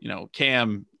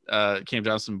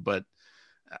Johnson. But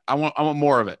I want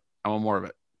more of it. I want more of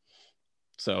it.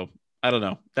 So I don't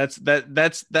know. That's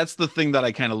the thing that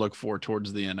I kind of look for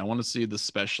towards the end. I want to see the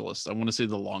specialists. I want to see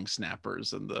the long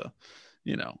snappers and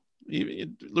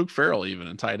Luke Farrell, even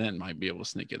a tight end, might be able to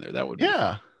sneak in there. That would be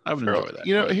fun. I would enjoy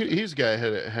that. He's a guy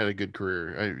had a good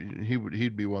career.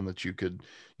 He'd be one that you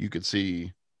could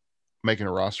see making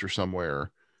a roster somewhere,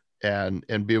 and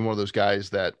being one of those guys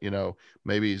that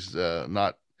maybe he's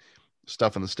not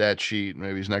stuffing the stat sheet.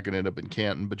 Maybe he's not going to end up in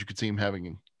Canton, but you could see him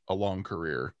having a long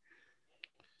career.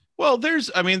 Well, there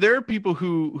are people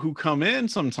who come in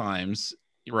sometimes,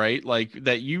 right? Like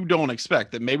that you don't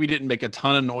expect, that maybe didn't make a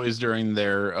ton of noise during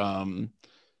their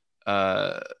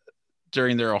Ohio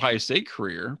State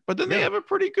career, but then they have a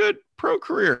pretty good pro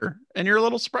career, and you're a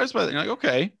little surprised by that. You're like,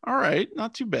 okay, all right,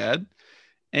 not too bad.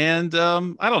 And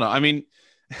I don't know. I mean,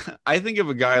 I think of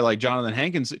a guy like Jonathan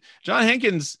Hankins. John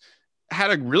Hankins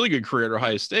had a really good career at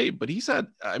Ohio State, but he had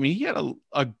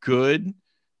a good,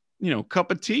 cup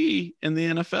of tea in the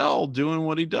NFL doing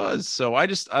what he does. So I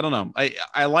don't know.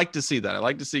 I like to see that. I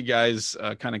like to see guys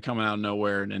kind of coming out of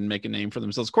nowhere and make a name for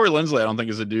themselves. Corey Linsley, I don't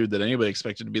think is a dude that anybody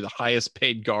expected to be the highest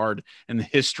paid guard in the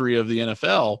history of the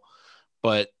NFL,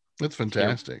 but that's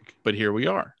fantastic. But here we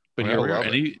are.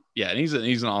 And he's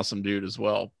an awesome dude as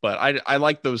well. But I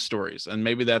like those stories, and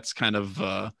maybe that's kind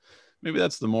of maybe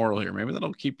that's the moral here. Maybe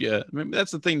that'll keep you. Maybe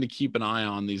that's the thing to keep an eye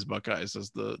on these Buckeyes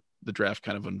as the draft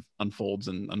kind of unfolds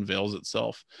and unveils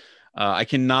itself. I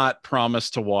cannot promise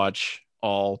to watch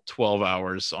all 12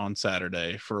 hours on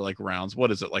Saturday for like rounds.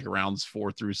 What is it, like rounds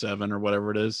 4 through 7 or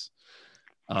whatever it is?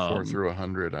 4 through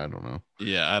 100. I don't know.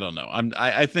 Yeah, I don't know.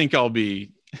 I think I'll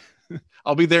be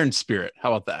there in spirit.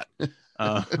 How about that?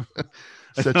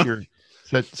 Set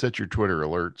your Twitter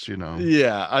alerts,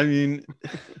 Yeah, I mean,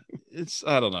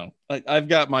 I don't know. I've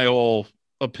got my whole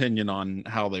opinion on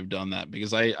how they've done that,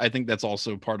 because I think that's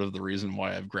also part of the reason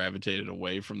why I've gravitated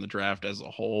away from the draft as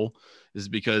a whole, is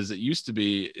because it used to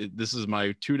be, this is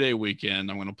my 2-day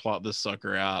weekend. I'm going to plot this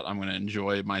sucker out. I'm going to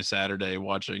enjoy my Saturday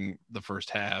watching the first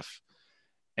half.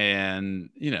 And,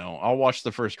 I'll watch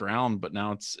the first round, but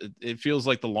now it feels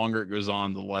like the longer it goes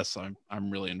on, the less I'm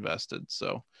really invested.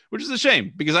 So, which is a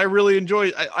shame, because I really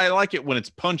enjoy, I like it when it's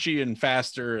punchy and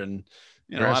faster, and,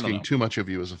 you're asking too much of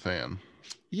you as a fan.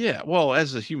 Yeah. Well,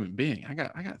 as a human being, I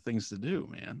got things to do,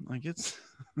 man. Like it's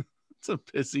a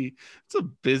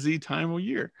busy time of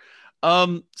year.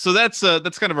 So that's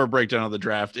kind of our breakdown of the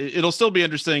draft. It'll still be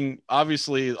interesting.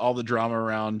 Obviously, all the drama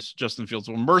around Justin Fields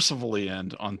will mercifully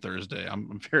end on Thursday.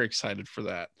 I'm very excited for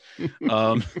that.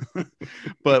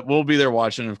 But we'll be there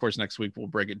watching. And of course, next week we'll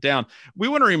break it down. We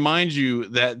want to remind you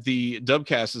that the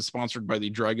Dubcast is sponsored by the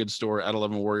Dry Goods Store at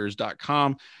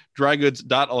 11warriors.com.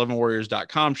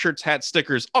 drygoods.11warriors.com. Shirts, hats,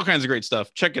 stickers, all kinds of great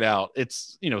stuff. Check it out.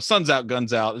 It's, sun's out,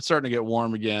 guns out. It's starting to get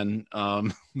warm again.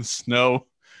 The snow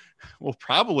will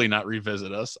probably not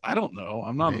revisit us. I don't know.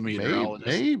 I'm not a meteorologist.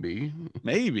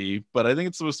 Maybe, but I think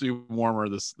it's supposed to be warmer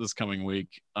this coming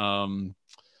week.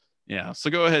 Yeah. So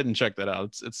go ahead and check that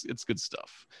out. It's good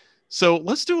stuff. So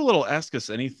let's do a little Ask Us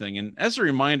Anything. And as a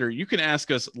reminder, you can ask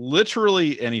us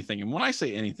literally anything. And when I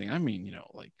say anything, I mean,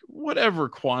 like whatever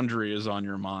quandary is on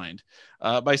your mind,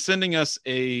 by sending us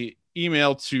a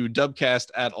email to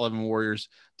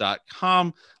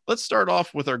dubcast@11warriors.com. Let's start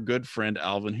off with our good friend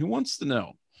Alvin, who wants to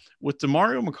know, with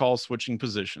DeMario McCall switching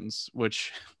positions,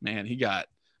 which, man, he got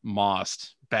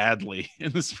mossed badly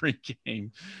in the spring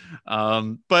game.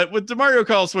 But with DeMario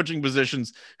McCall switching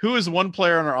positions, who is one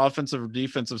player on our offensive or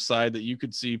defensive side that you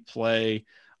could see play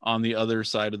on the other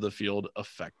side of the field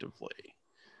effectively?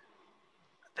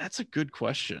 That's a good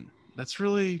question. That's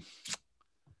really,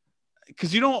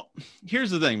 because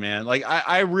here's the thing, man. Like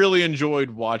I really enjoyed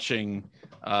watching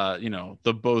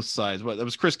the both sides. That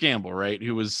was Chris Gamble, right?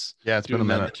 Who was it's been a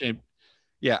minute.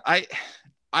 Yeah,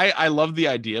 I love the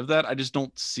idea of that. I just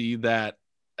don't see that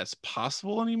as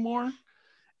possible anymore.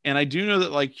 And I do know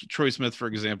that, like Troy Smith, for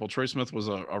example, Troy Smith was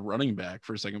a running back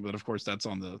for a second, but of course that's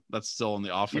still on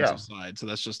the offensive side. So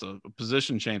that's just a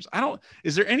position change.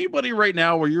 Is there anybody right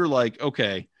now where you're like,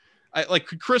 okay,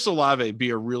 could Chris Olave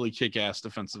be a really kick-ass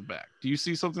defensive back? Do you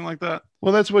see something like that?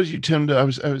 Well, that's what you tend to,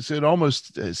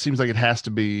 it seems like it has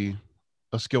to be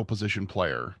a skill position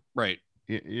player. Right.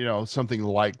 Something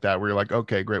like that where you're like,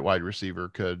 okay, great wide receiver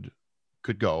could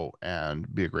go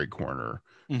and be a great corner.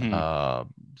 Mm-hmm.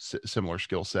 Similar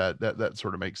skill set that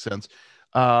sort of makes sense.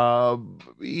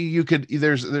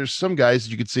 There's some guys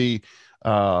that you could see.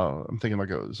 I'm thinking like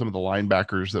some of the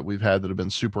linebackers that we've had that have been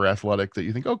super athletic that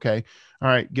you think, okay, all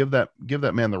right, give that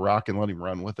man the rock and let him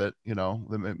run with it.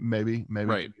 Maybe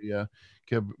right.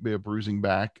 Could be a bruising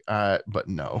back. But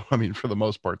no, I mean, for the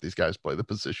most part, these guys play the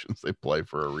positions they play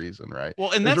for a reason, right?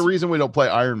 Well, and there's a reason we don't play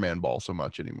Iron Man ball so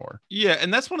much anymore. Yeah,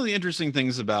 and that's one of the interesting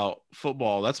things about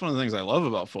football. That's one of the things I love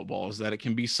about football is that it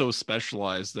can be so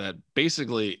specialized that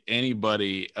basically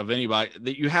anybody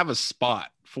that you have a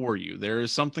spot for you. There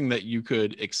is something that you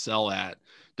could excel at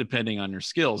depending on your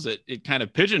skills. It kind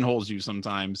of pigeonholes you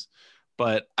sometimes.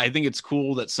 But I think it's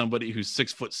cool that somebody who's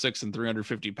 6'6" and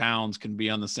 350 pounds can be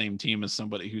on the same team as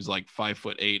somebody who's like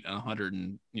 5'8" and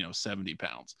 170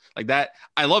 pounds. Like that.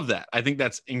 I love that. I think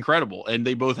that's incredible. And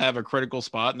they both have a critical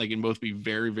spot and they can both be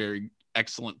very, very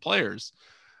excellent players.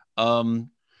 I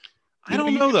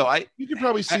don't know though. You could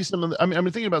probably see some of the, I'm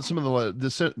thinking about some of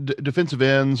the defensive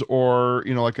ends or,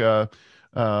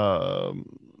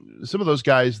 some of those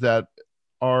guys that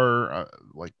are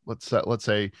like, let's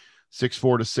say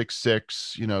 6'4" to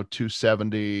 6'6",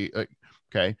 270.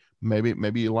 Okay.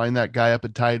 Maybe you line that guy up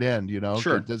at tight end,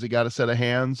 Sure. Does he got a set of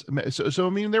hands? So, I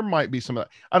mean, there might be some of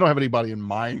that. I don't have anybody in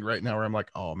mind right now where I'm like,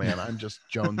 oh man, I'm just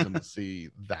jonesing to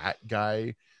see that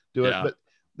guy do it. But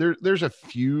there's a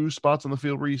few spots on the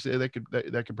field where you say that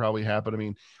could probably happen. I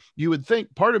mean,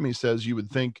 part of me says you would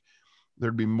think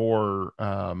there'd be more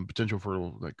potential for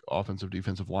like offensive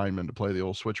defensive linemen to play the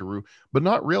old switcheroo, but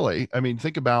not really. I mean,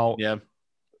 think about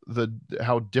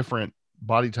how different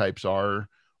body types are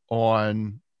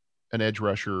on an edge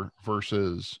rusher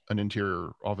versus an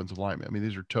interior offensive lineman. I mean,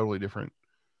 these are totally different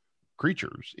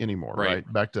creatures anymore,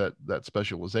 right? Back to that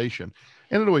specialization.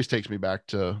 And it always takes me back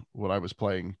to when I was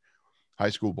playing high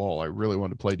school ball. I really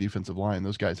wanted to play defensive line.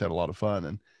 Those guys had a lot of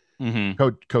fun. And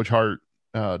Coach Hart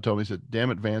told me, he said, damn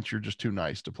it, Vance, you're just too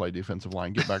nice to play defensive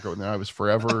line. Get back over there. I was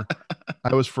forever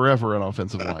an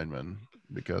offensive lineman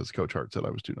because Coach Hart said I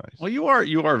was too nice. Well, you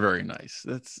are very nice.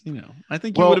 That's, I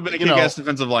think you would have been a kick-ass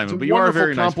defensive lineman, but you are a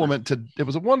very nice person. It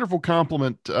was a wonderful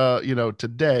compliment,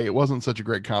 today. It wasn't such a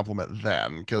great compliment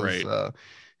then because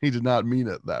he did not mean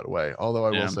it that way. Although I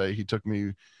will say he took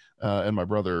me and my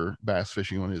brother bass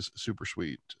fishing on his super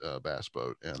sweet bass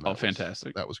boat. And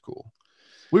fantastic. That was cool.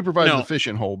 We provided the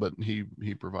fishing hole, but he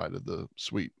provided the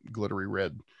sweet glittery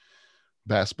red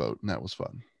bass boat, and that was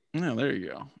fun. Yeah, there you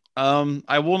go.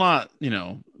 I will not,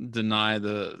 deny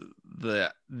the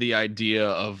idea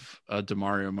of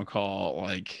Demario McCall,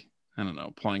 like, I don't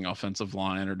know, playing offensive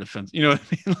line or defense, you know what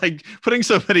I mean? Like putting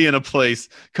somebody in a place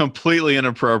completely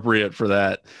inappropriate for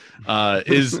that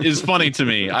is funny to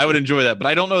me. I would enjoy that, but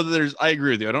I don't know that I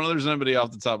agree with you. I don't know there's anybody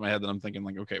off the top of my head that I'm thinking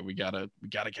like, okay, we gotta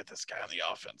get this guy on the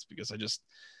offense because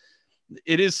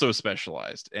it is so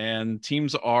specialized and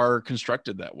teams are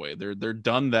constructed that way. They're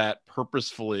done that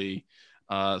purposefully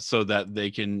so that they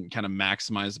can kind of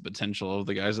maximize the potential of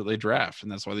the guys that they draft.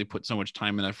 And that's why they put so much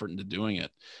time and effort into doing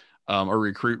it. Or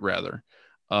recruit rather.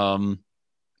 But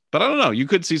I don't know. You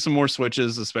could see some more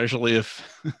switches, especially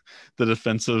if the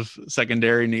defensive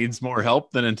secondary needs more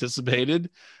help than anticipated.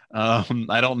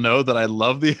 I don't know that I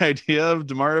love the idea of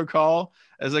Demario Call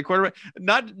as a quarterback.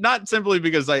 Not simply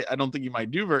because I don't think he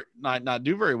might not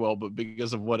do very well, but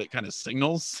because of what it kind of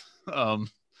signals.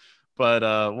 But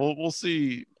we'll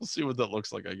see what that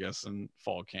looks like, I guess, in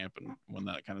fall camp and when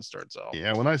that kind of starts out.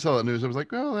 Yeah, when I saw that news, I was like,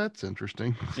 "Oh, that's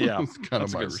interesting." Yeah, that's kind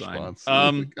of my response.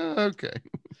 Okay.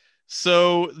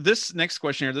 So this next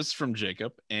question here, this is from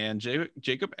Jacob, and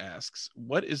Jacob asks,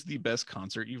 "What is the best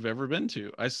concert you've ever been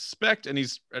to?" I suspect, and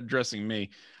he's addressing me.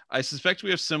 I suspect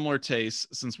we have similar tastes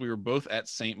since we were both at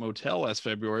Saint Motel last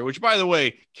February, which, by the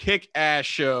way, kick-ass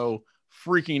show.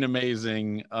 Freaking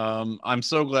amazing. I'm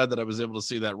so glad that I was able to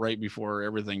see that right before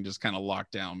everything just kind of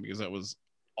locked down because that was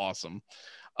awesome.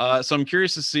 So I'm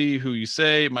curious to see who you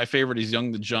say. My favorite is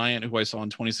Young the Giant, who I saw in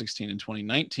 2016 and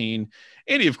 2019.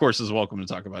 Andy, of course, is welcome to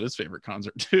talk about his favorite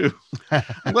concert too.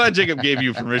 I'm glad Jacob gave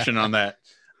you permission on that.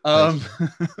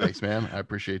 Thanks, man. I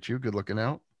appreciate you. Good looking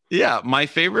out. Yeah, my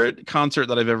favorite concert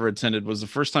that I've ever attended was the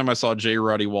first time I saw J.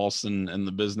 Roddy Walson and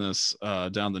the Business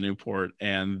down the Newport,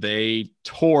 and they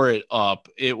tore it up.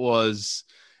 It was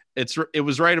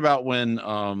right about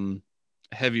when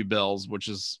Heavy Bells, which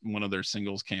is one of their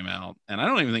singles, came out, and I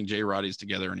don't even think J. Roddy's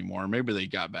together anymore. Maybe they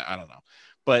got back. I don't know,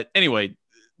 but anyway,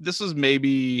 this was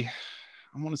maybe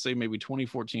I want to say maybe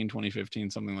 2014, 2015,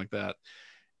 something like that,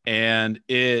 and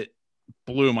it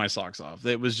blew my socks off.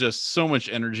 It was just so much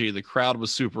energy. The crowd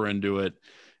was super into it.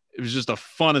 It was just a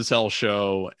fun as hell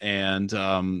show, and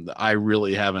I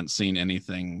really haven't seen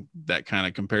anything that kind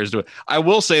of compares to it. I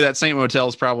will say that Saint Motel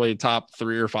is probably top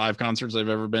 3 or 5 concerts I've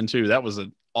ever been to. That was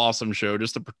an awesome show,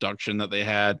 just the production that they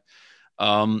had,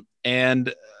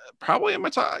 and probably in my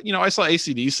top. I saw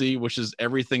AC/DC, which is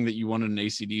everything that you wanted an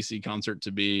AC/DC concert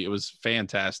to be. It was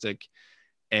fantastic.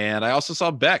 And I also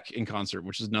saw Beck in concert,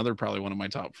 which is another probably one of my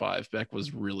top 5. Beck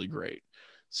was really great.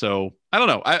 So I don't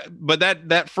know. But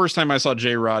that first time I saw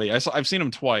Jay Roddy, I've seen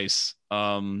him twice.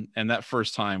 And that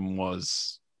first time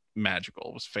was magical.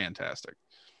 It was fantastic.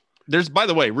 There's, by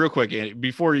the way, real quick, Andy,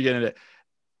 before you get into it,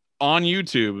 on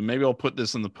YouTube, and maybe I'll put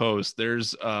this in the post,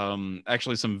 there's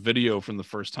actually some video from the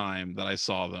first time that I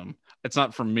saw them. It's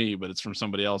not from me, but it's from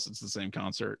somebody else. It's the same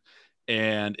concert.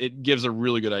 And it gives a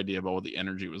really good idea about what the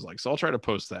energy was like. So I'll try to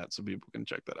post that so people can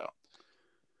check that out.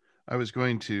 I was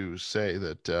going to say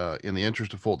that in the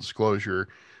interest of full disclosure,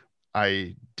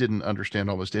 I didn't understand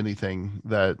almost anything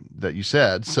that you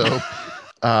said. So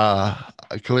uh,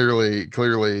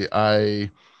 clearly, I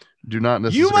do not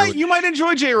necessarily. You might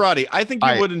enjoy J. Roddy. I think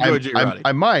you would enjoy J. Roddy.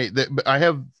 I might. But I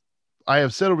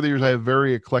have said over the years I have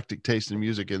very eclectic taste in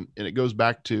music, and it goes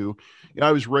back to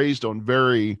I was raised on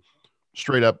very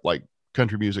straight up like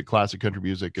country music, classic country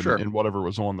music, and, Sure. and whatever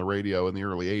was on the radio in the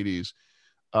early '80s.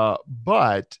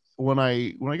 But when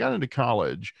I got into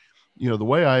college, the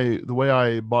way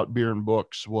I bought beer and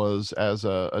books was as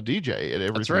a DJ at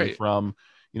everything right. from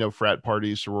frat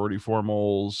parties, sorority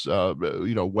formals,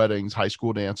 weddings, high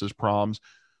school dances, proms.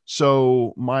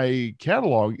 So my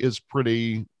catalog is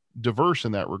pretty diverse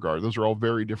in that regard. Those are all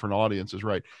very different audiences,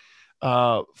 right?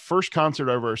 First concert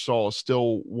I ever saw is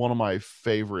still one of my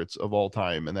favorites of all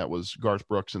time, and that was Garth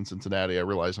Brooks in Cincinnati. I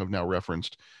realize I've now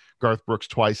referenced Garth Brooks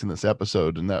twice in this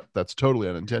episode, and that's totally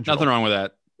unintentional. Nothing wrong with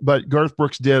that. But Garth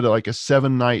Brooks did like a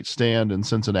 7-night stand in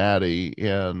Cincinnati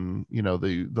in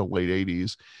the late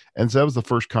 '80s, and so that was the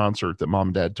first concert that Mom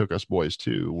and Dad took us boys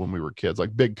to when we were kids.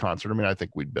 Like big concert. I mean, I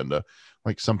think we'd been to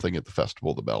like something at the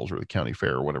Festival of the Bells or the county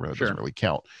fair or whatever. That doesn't really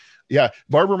count. Yeah,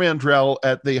 Barbara Mandrell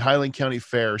at the Highland County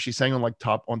Fair. She sang on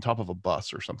top of a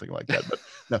bus or something like that. But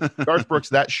no, Garth Brooks,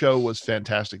 that show was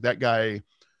fantastic. That guy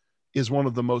is one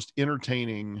of the most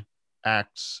entertaining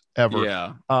acts ever.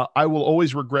 Yeah. I will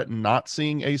always regret not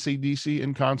seeing AC/DC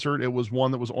in concert. It was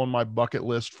one that was on my bucket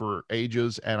list for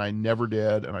ages, and I never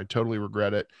did, and I totally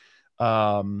regret it.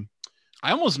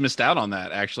 I almost missed out on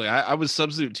that, actually. I was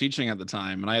substitute teaching at the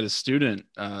time, and I had a student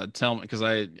tell me, because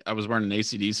I was wearing an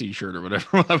AC/DC shirt or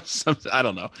whatever. I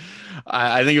don't know.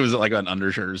 I think it was like an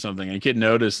undershirt or something. And a kid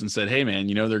noticed and said, "Hey, man,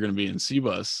 they're going to be in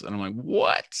C-Bus." And I'm like,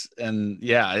 "What?" And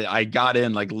yeah, I got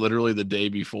in like literally the day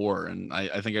before, and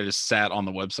I think I just sat on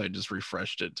the website, just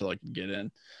refreshed it till I could get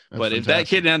in. That's but fantastic. If that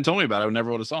kid hadn't told me about it, I would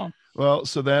never would have saw him. Well,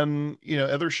 so then,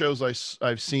 other shows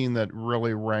I've seen that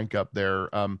really rank up there.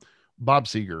 Bob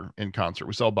Seger in concert.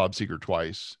 We saw Bob Seger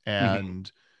twice,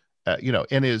 and in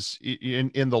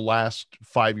the last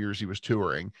 5 years he was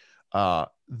touring,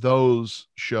 those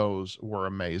shows were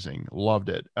amazing. Loved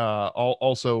it.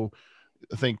 Also,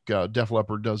 I think Def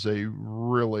Leppard does a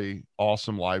really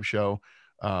awesome live show.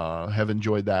 Have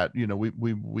enjoyed that.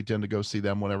 We tend to go see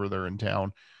them whenever they're in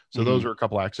town. So those are a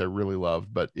couple acts I really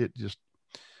love. But it just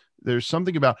there's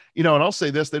something about, and I'll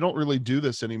say this, they don't really do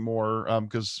this anymore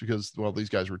because these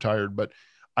guys retired, but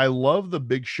I love the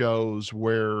big shows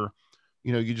where,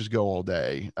 you just go all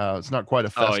day. It's not quite a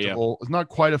festival. It's not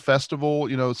quite a festival,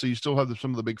 so you still have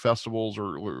some of the big festivals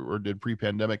or did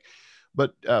pre-pandemic,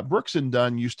 but Brooks and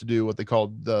Dunn used to do what they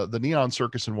called the Neon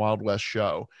Circus and Wild West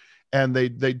show. And they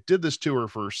did this tour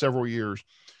for several years,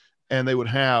 and they would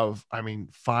have,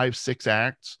 5-6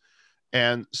 acts.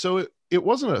 And so it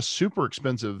wasn't a super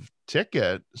expensive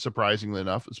ticket, surprisingly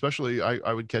enough, especially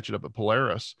I would catch it up at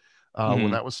Polaris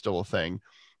when that was still a thing.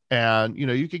 And,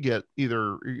 you could get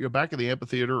either back in the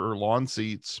amphitheater or lawn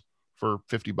seats for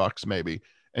 $50 maybe,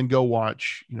 and go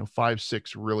watch,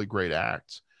 5-6 really great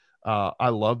acts. I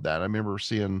love that. I remember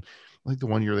seeing like the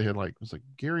one year they had it was like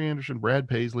Gary Anderson, Brad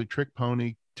Paisley, Trick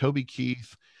Pony, Toby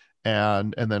Keith,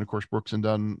 and then of course Brooks and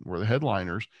Dunn were the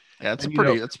headliners. Yeah, that's a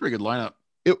pretty good lineup.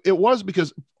 It was,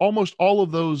 because almost all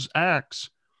of those acts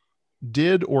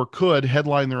did or could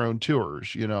headline their own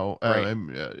tours. You know,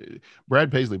 Right.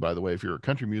 Brad Paisley, by the way, if you're a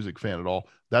country music fan at all,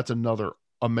 that's another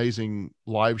amazing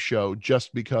live show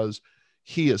just because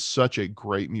he is such a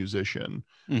great musician.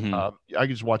 Hmm. I can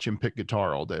just watch him pick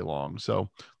guitar all day long. So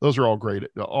those are all great,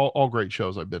 all great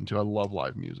shows I've been to. I love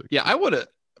live music. Yeah,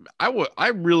 I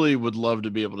really would love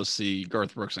to be able to see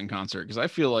Garth Brooks in concert because I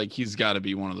feel like he's got to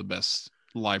be one of the best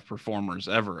live performers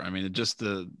ever. I mean, it just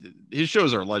his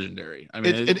shows are legendary. I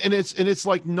mean, It's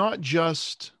like not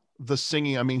just the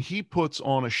singing. I mean, he puts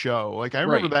on a show. Like I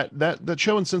remember right, that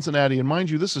show in Cincinnati, and mind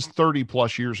you, this is 30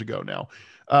 plus years ago now.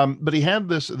 But he had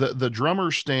the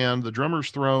drummer's stand, the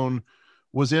drummer's throne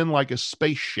was in like a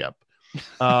spaceship.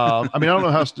 I mean, I don't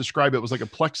know how to describe it. It was like a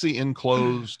plexi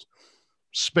enclosed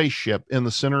spaceship in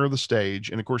the center of the stage,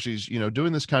 and of course he's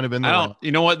doing this kind of in the I round. don't.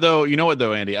 You know what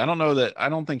though, Andy? I don't know that. I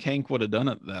don't think Hank would have done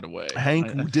it that way.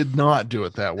 Hank did not do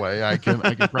it that way. I can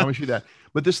promise you that.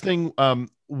 But this thing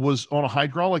was on a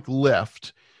hydraulic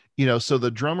lift, so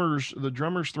the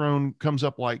drummer's throne comes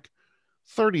up like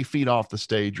 30 feet off the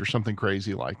stage or something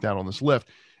crazy like that on this lift.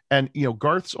 And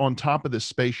Garth's on top of this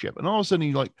spaceship, and all of a sudden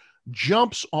he like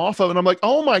jumps off of it. And I'm like,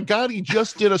 oh my God, he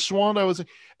just did a swan.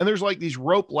 And there's like these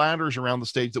rope ladders around the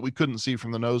stage that we couldn't see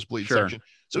from the nosebleed Sure. section.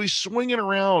 So he's swinging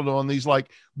around on these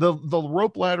like the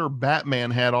rope ladder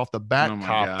Batman had off the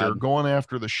Batcopter going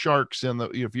after the sharks in the,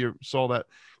 if you saw that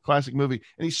classic movie,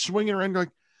 and he's swinging around like,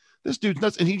 this dude's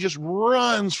nuts. And he just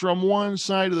runs from one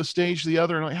side of the stage to the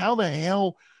other. And like, how the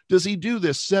hell does he do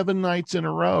this 7 nights in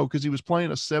a row? Because he was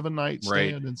playing a 7-night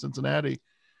stand in Cincinnati.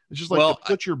 It's just like to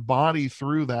put your body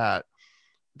through that.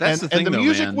 That's the thing, and the though,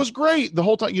 music man. was great the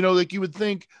whole time. Like you would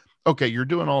think, okay, you're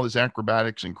doing all this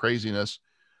acrobatics and craziness,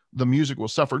 the music will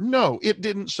suffer. No, it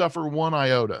didn't suffer one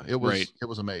iota. It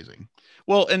was amazing.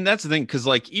 Well, and that's the thing, because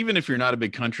like even if you're not a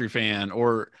big country fan,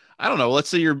 or I don't know, let's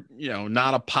say you're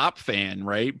not a pop fan,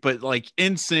 right? But like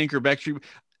NSYNC or Backstreet,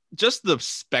 just the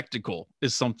spectacle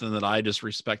is something that I just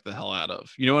respect the hell out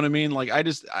of. You know what I mean? Like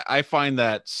I find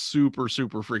that super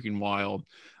super freaking wild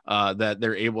that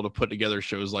they're able to put together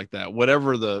shows like that.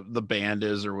 Whatever the band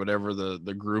is or whatever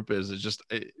the group is, it's just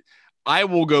I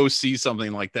will go see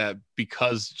something like that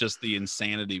because just the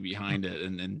insanity behind it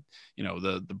and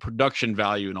the production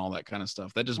value and all that kind of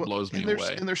stuff that just blows me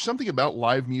away. And there's something about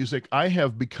live music. I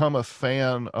have become a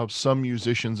fan of some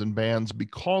musicians and bands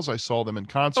because I saw them in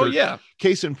concert. Oh yeah.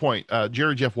 Case in point,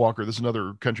 Jerry Jeff Walker. This is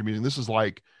another country music. This is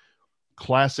like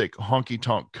classic honky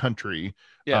tonk country.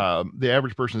 Yeah. The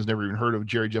average person has never even heard of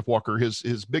Jerry Jeff Walker.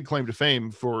 His big claim to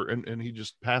fame and he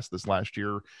just passed this last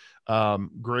year.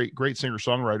 Great singer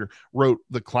songwriter, wrote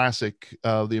the classic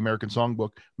the American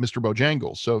Songbook, Mr.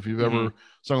 Bojangles. So if you've ever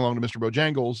sung along to Mr.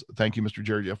 Bojangles, thank you, Mr.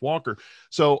 Jerry Jeff Walker.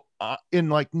 So in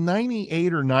like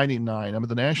 98 or 99, I'm at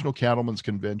the National Cattlemen's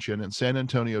Convention in San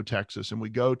Antonio, Texas, and we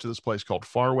go to this place called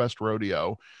Far West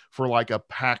Rodeo for like a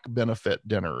pack benefit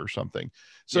dinner or something.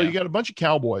 So you got a bunch of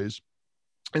cowboys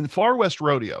in Far West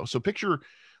Rodeo. So picture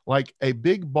like a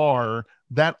big bar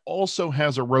that also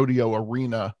has a rodeo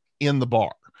arena in the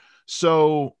bar.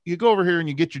 So you go over here and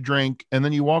you get your drink, and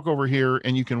then you walk over here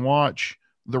and you can watch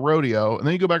the rodeo, and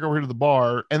then you go back over here to the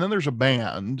bar, and then there's a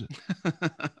band.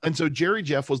 And so Jerry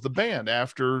Jeff was the band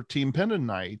after Team Pendon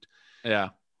night. Yeah.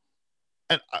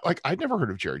 And like, I'd never heard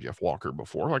of Jerry Jeff Walker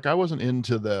before. Like I wasn't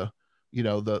into the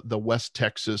West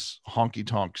Texas honky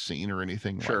tonk scene or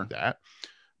anything like that.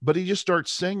 But he just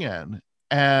starts singing,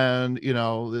 and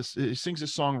he sings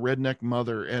this song Redneck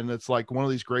Mother, and it's like one of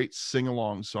these great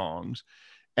sing-along songs.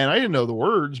 And I didn't know the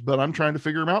words, but I'm trying to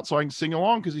figure them out so I can sing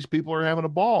along because these people are having a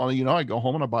ball. And I go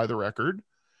home and I buy the record,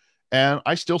 and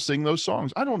I still sing those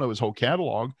songs. I don't know his whole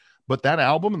catalog, but that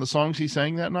album and the songs he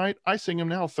sang that night, I sing them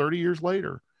now 30 years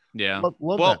later. Yeah.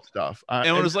 Love that stuff.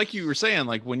 And it was like you were saying,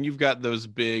 like when you've got those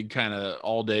big kind of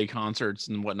all day concerts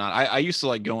and whatnot, I used to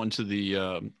like going to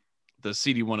the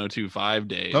CD 102.5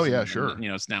 days. Oh yeah, sure. And,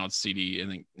 it's CD, I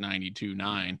think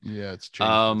 92.9. Yeah, it's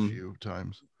changed a few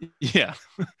times. Yeah.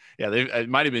 Yeah. It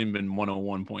might have been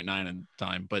 101.9 at the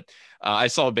time, but I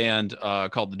saw a band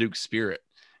called the Duke Spirit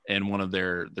in one of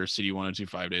their CD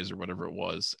 102.5 days or whatever it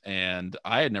was. And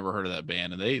I had never heard of that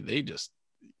band. And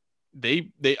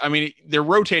I mean, they're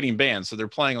rotating bands. So they're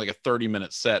playing like a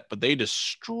 30-minute set, but they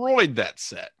destroyed that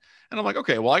set. And I'm like,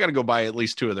 okay, well, I got to go buy at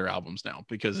least 2 of their albums now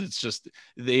because it's just,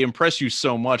 they impress you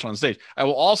so much on stage. I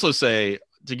will also say,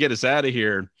 to get us out of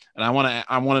here, and I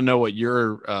want to know what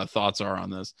your thoughts are on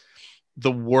this.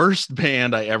 The worst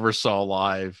band I ever saw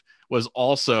live was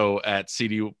also at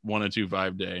CD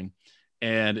 102.5 Day.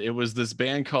 And it was this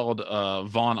band called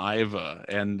Von Iva.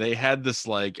 And they had this,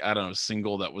 like, I don't know,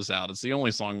 single that was out. It's the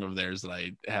only song of theirs that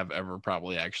I have ever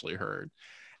probably actually heard.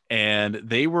 and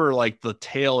they were like the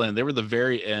tail end. They were the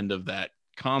very end of that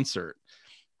concert,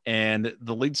 and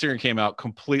the lead singer came out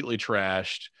completely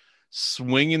trashed,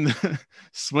 swinging the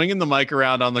swinging the mic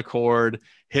around on the cord,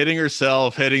 hitting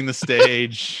herself, hitting the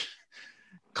stage.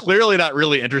 Clearly not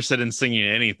really interested in singing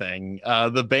anything.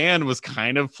 The band was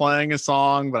kind of playing a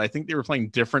song, but I think they were playing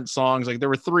different songs. Like there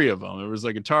were three of them. It was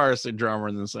a guitarist, a drummer,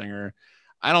 and the singer.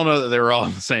 I don't know that they were all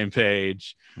on the same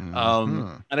page. And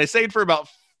I stayed for about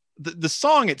the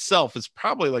song itself is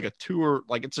probably like a 2 or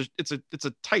like it's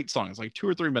a tight song. It's like 2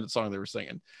 or 3 minute song they were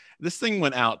singing. This thing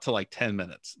went out to like 10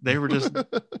 minutes. They were just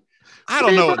I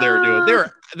don't know what they were doing.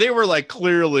 They were like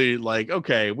clearly like,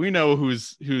 okay, we know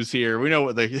who's here. We know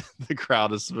what the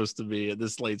crowd is supposed to be at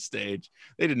this late stage.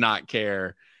 They did not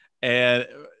care. And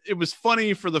it was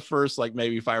funny for the first like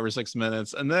maybe 5 or 6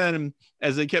 minutes. And then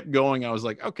as they kept going, I was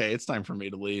like, okay, it's time for me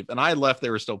to leave. And I left,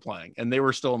 they were still playing and they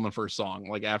were still in the first song,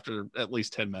 like after at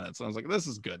least 10 minutes. And I was like, this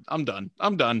is good. I'm done.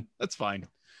 That's fine.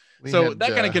 That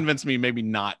kind of convinced me maybe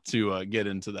not to get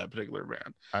into that particular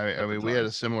band. I mean, we had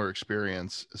a similar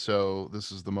experience. So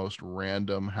this is the most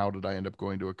random how did I end up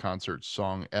going to a concert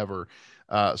story ever,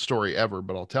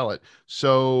 but I'll tell it.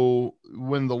 So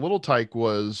when the little tyke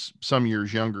was some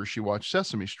years younger, she watched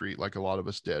Sesame Street like a lot of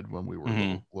us did when we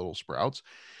were little sprouts.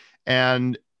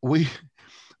 And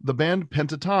the band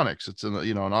Pentatonics, it's an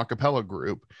a cappella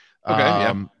group.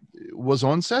 Okay, was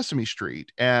on Sesame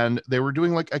Street, and they were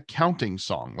doing like a counting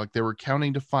song, like they were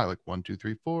counting to 5, like 1 2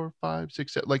 3 4 5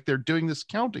 6 7, like they're doing this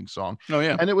counting song. Oh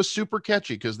yeah. And it was super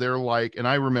catchy because they're like, and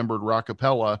I remembered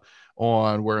rockapella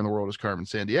on Where in the World is Carmen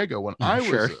Sandiego when I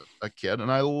was a kid,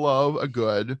 and I love a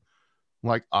good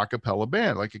like a cappella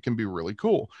band. Like it can be really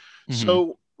cool.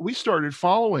 So we started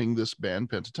following this band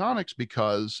Pentatonics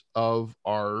because of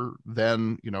our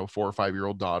then 4 or 5 year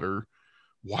old daughter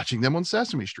watching them on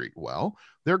Sesame Street. Well,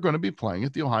 they're going to be playing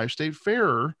at the Ohio State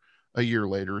Fair a year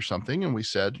later or something. And we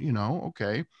said,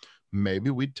 okay,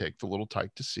 maybe we'd take the little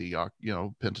tyke to see,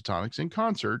 Pentatonics in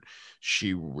concert.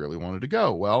 She really wanted to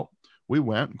go. Well, we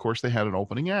went. Of course, they had an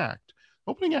opening act.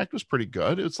 Opening act was pretty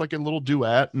good. It's like a little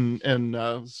duet and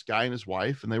this guy and his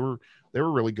wife, and they were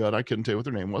really good. I couldn't tell you what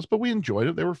their name was, but we enjoyed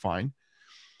it. They were fine.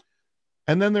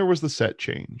 And then there was the set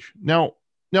change. Now,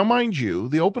 mind you,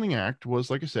 the opening act was,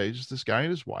 like I say, just this guy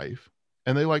and his wife,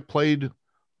 and they like played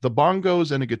the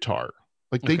bongos and a guitar.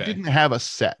 Like they didn't have a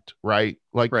set, right?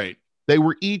 Like they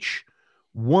were each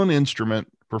one instrument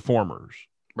performers.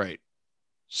 Right.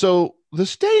 So the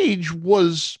stage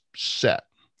was set.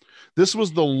 This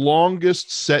was the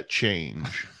longest set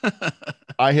change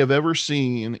I have ever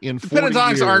seen in 40 years.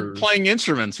 Pentatonics aren't playing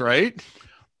instruments, right?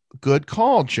 Good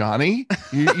call, Johnny.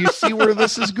 You see where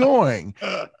this is going.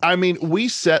 I mean, we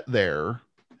sat there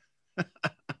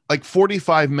like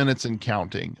 45 minutes and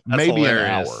counting. That's maybe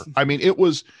hilarious. An hour. I mean, it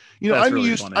was,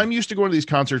 I'm used to going to these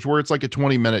concerts where it's like a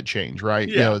 20-minute change, right?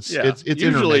 Yeah, it's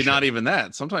usually not even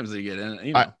that. Sometimes they get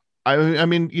in, I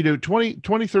mean, 20,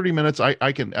 30 minutes.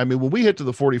 When we hit to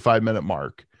the 45-minute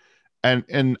mark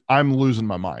and I'm losing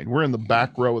my mind, we're in the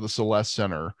back row of the Celeste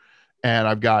Center. And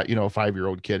I've got, a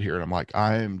 5-year-old kid here, and I'm like,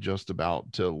 I'm just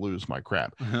about to lose my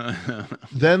crap.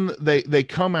 Then they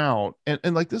come out,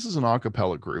 and like, this is an a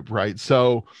cappella group, right?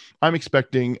 So I'm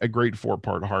expecting a great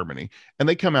 4-part harmony. And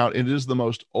they come out, and it is the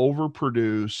most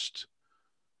overproduced,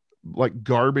 like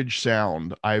garbage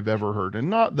sound I've ever heard. And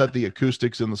not that the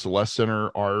acoustics in the Celeste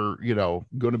Center are,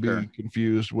 going to be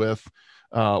confused with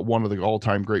one of the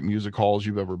all-time great music halls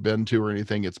you've ever been to or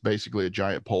anything. It's basically a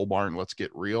giant pole barn. Let's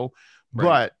get real. Right.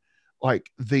 But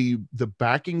like the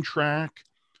backing track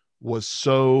was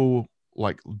so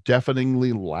like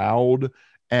deafeningly loud,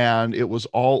 and it was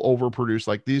all overproduced.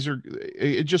 Like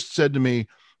it just said to me,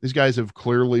 these guys have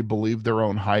clearly believed their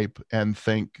own hype and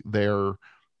think they're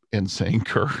in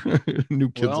sync or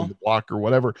New Kids on the Block or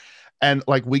whatever. And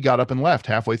like, we got up and left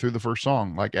halfway through the first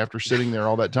song, like after sitting there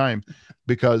all that time,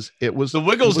 because it was, the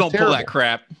Wiggles don't terrible. Pull that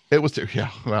crap. It was,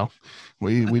 well,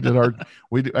 we did our,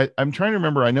 I'm trying to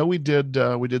remember. I know we did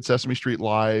Sesame Street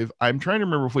live. I'm trying to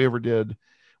remember if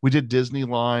we did Disney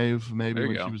live, maybe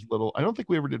when she was little. I don't think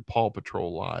we ever did Paw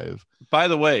Patrol live. By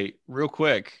the way, real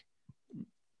quick,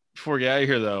 before we get out of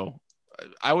here though,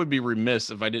 I would be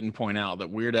remiss if I didn't point out that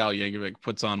Weird Al Yankovic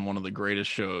puts on one of the greatest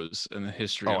shows in the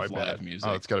history of live music.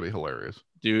 Oh, it's got to be hilarious.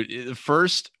 Dude, the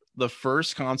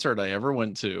first concert I ever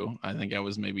went to, I think I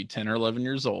was maybe 10 or 11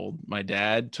 years old. My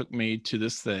dad took me to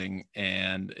this thing,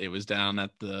 and it was down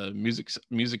at the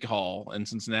music hall in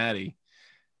Cincinnati,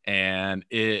 and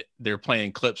they're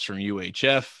playing clips from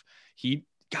UHF. He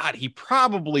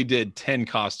probably did 10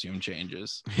 costume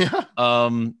changes. Yeah.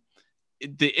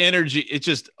 the energy, it's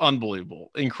just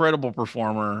unbelievable. Incredible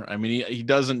performer. I mean, he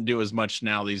doesn't do as much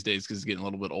now these days because he's getting a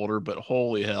little bit older, but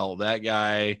holy hell, that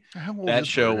guy, that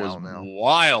show was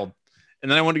wild. And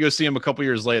then I went to go see him a couple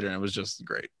years later, and it was just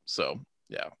great. So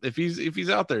yeah, if he's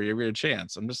out there, you have a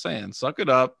chance. I'm just saying, suck it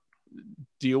up,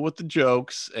 deal with the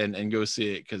jokes, and go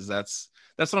see it, because that's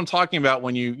what I'm talking about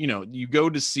when you go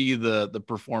to see the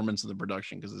performance and the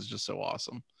production, because it's just so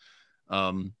awesome.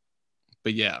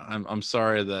 But yeah, I'm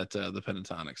sorry that the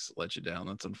Pentatonics let you down.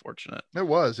 That's unfortunate. It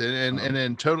was, and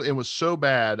then totally, it was so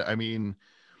bad. I mean,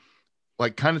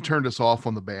 like, kind of turned us off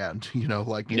on the band,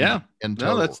 like in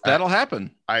total. No, that'll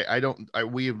happen.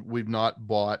 We've not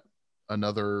bought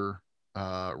another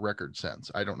record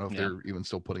since. I don't know if they're even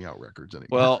still putting out records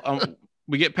anymore. Well,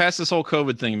 we get past this whole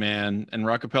COVID thing, man, and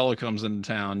Rockapella comes into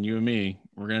town. You and me,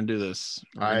 we're gonna do this.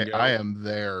 I am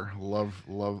there. Love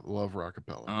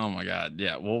Rockapella. Oh my God,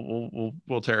 yeah,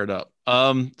 we'll tear it up.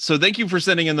 So thank you for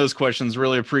sending in those questions.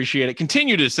 Really appreciate it.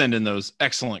 Continue to send in those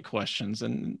excellent questions.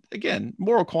 And again,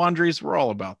 moral quandaries, we're all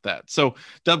about that. So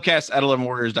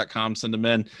dubcast@11warriors.com, send them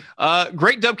in.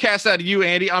 Great dubcast out of you,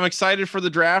 Andy. I'm excited for the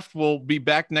draft. We'll be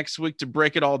back next week to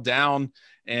break it all down,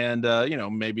 and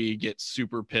maybe get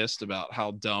super pissed about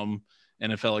how dumb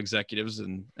NFL executives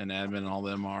and admin and all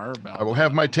them are about. I will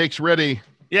have my takes ready.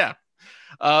 Yeah.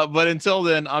 But until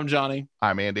then, I'm Johnny.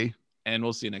 I'm Andy. And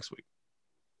we'll see you next week.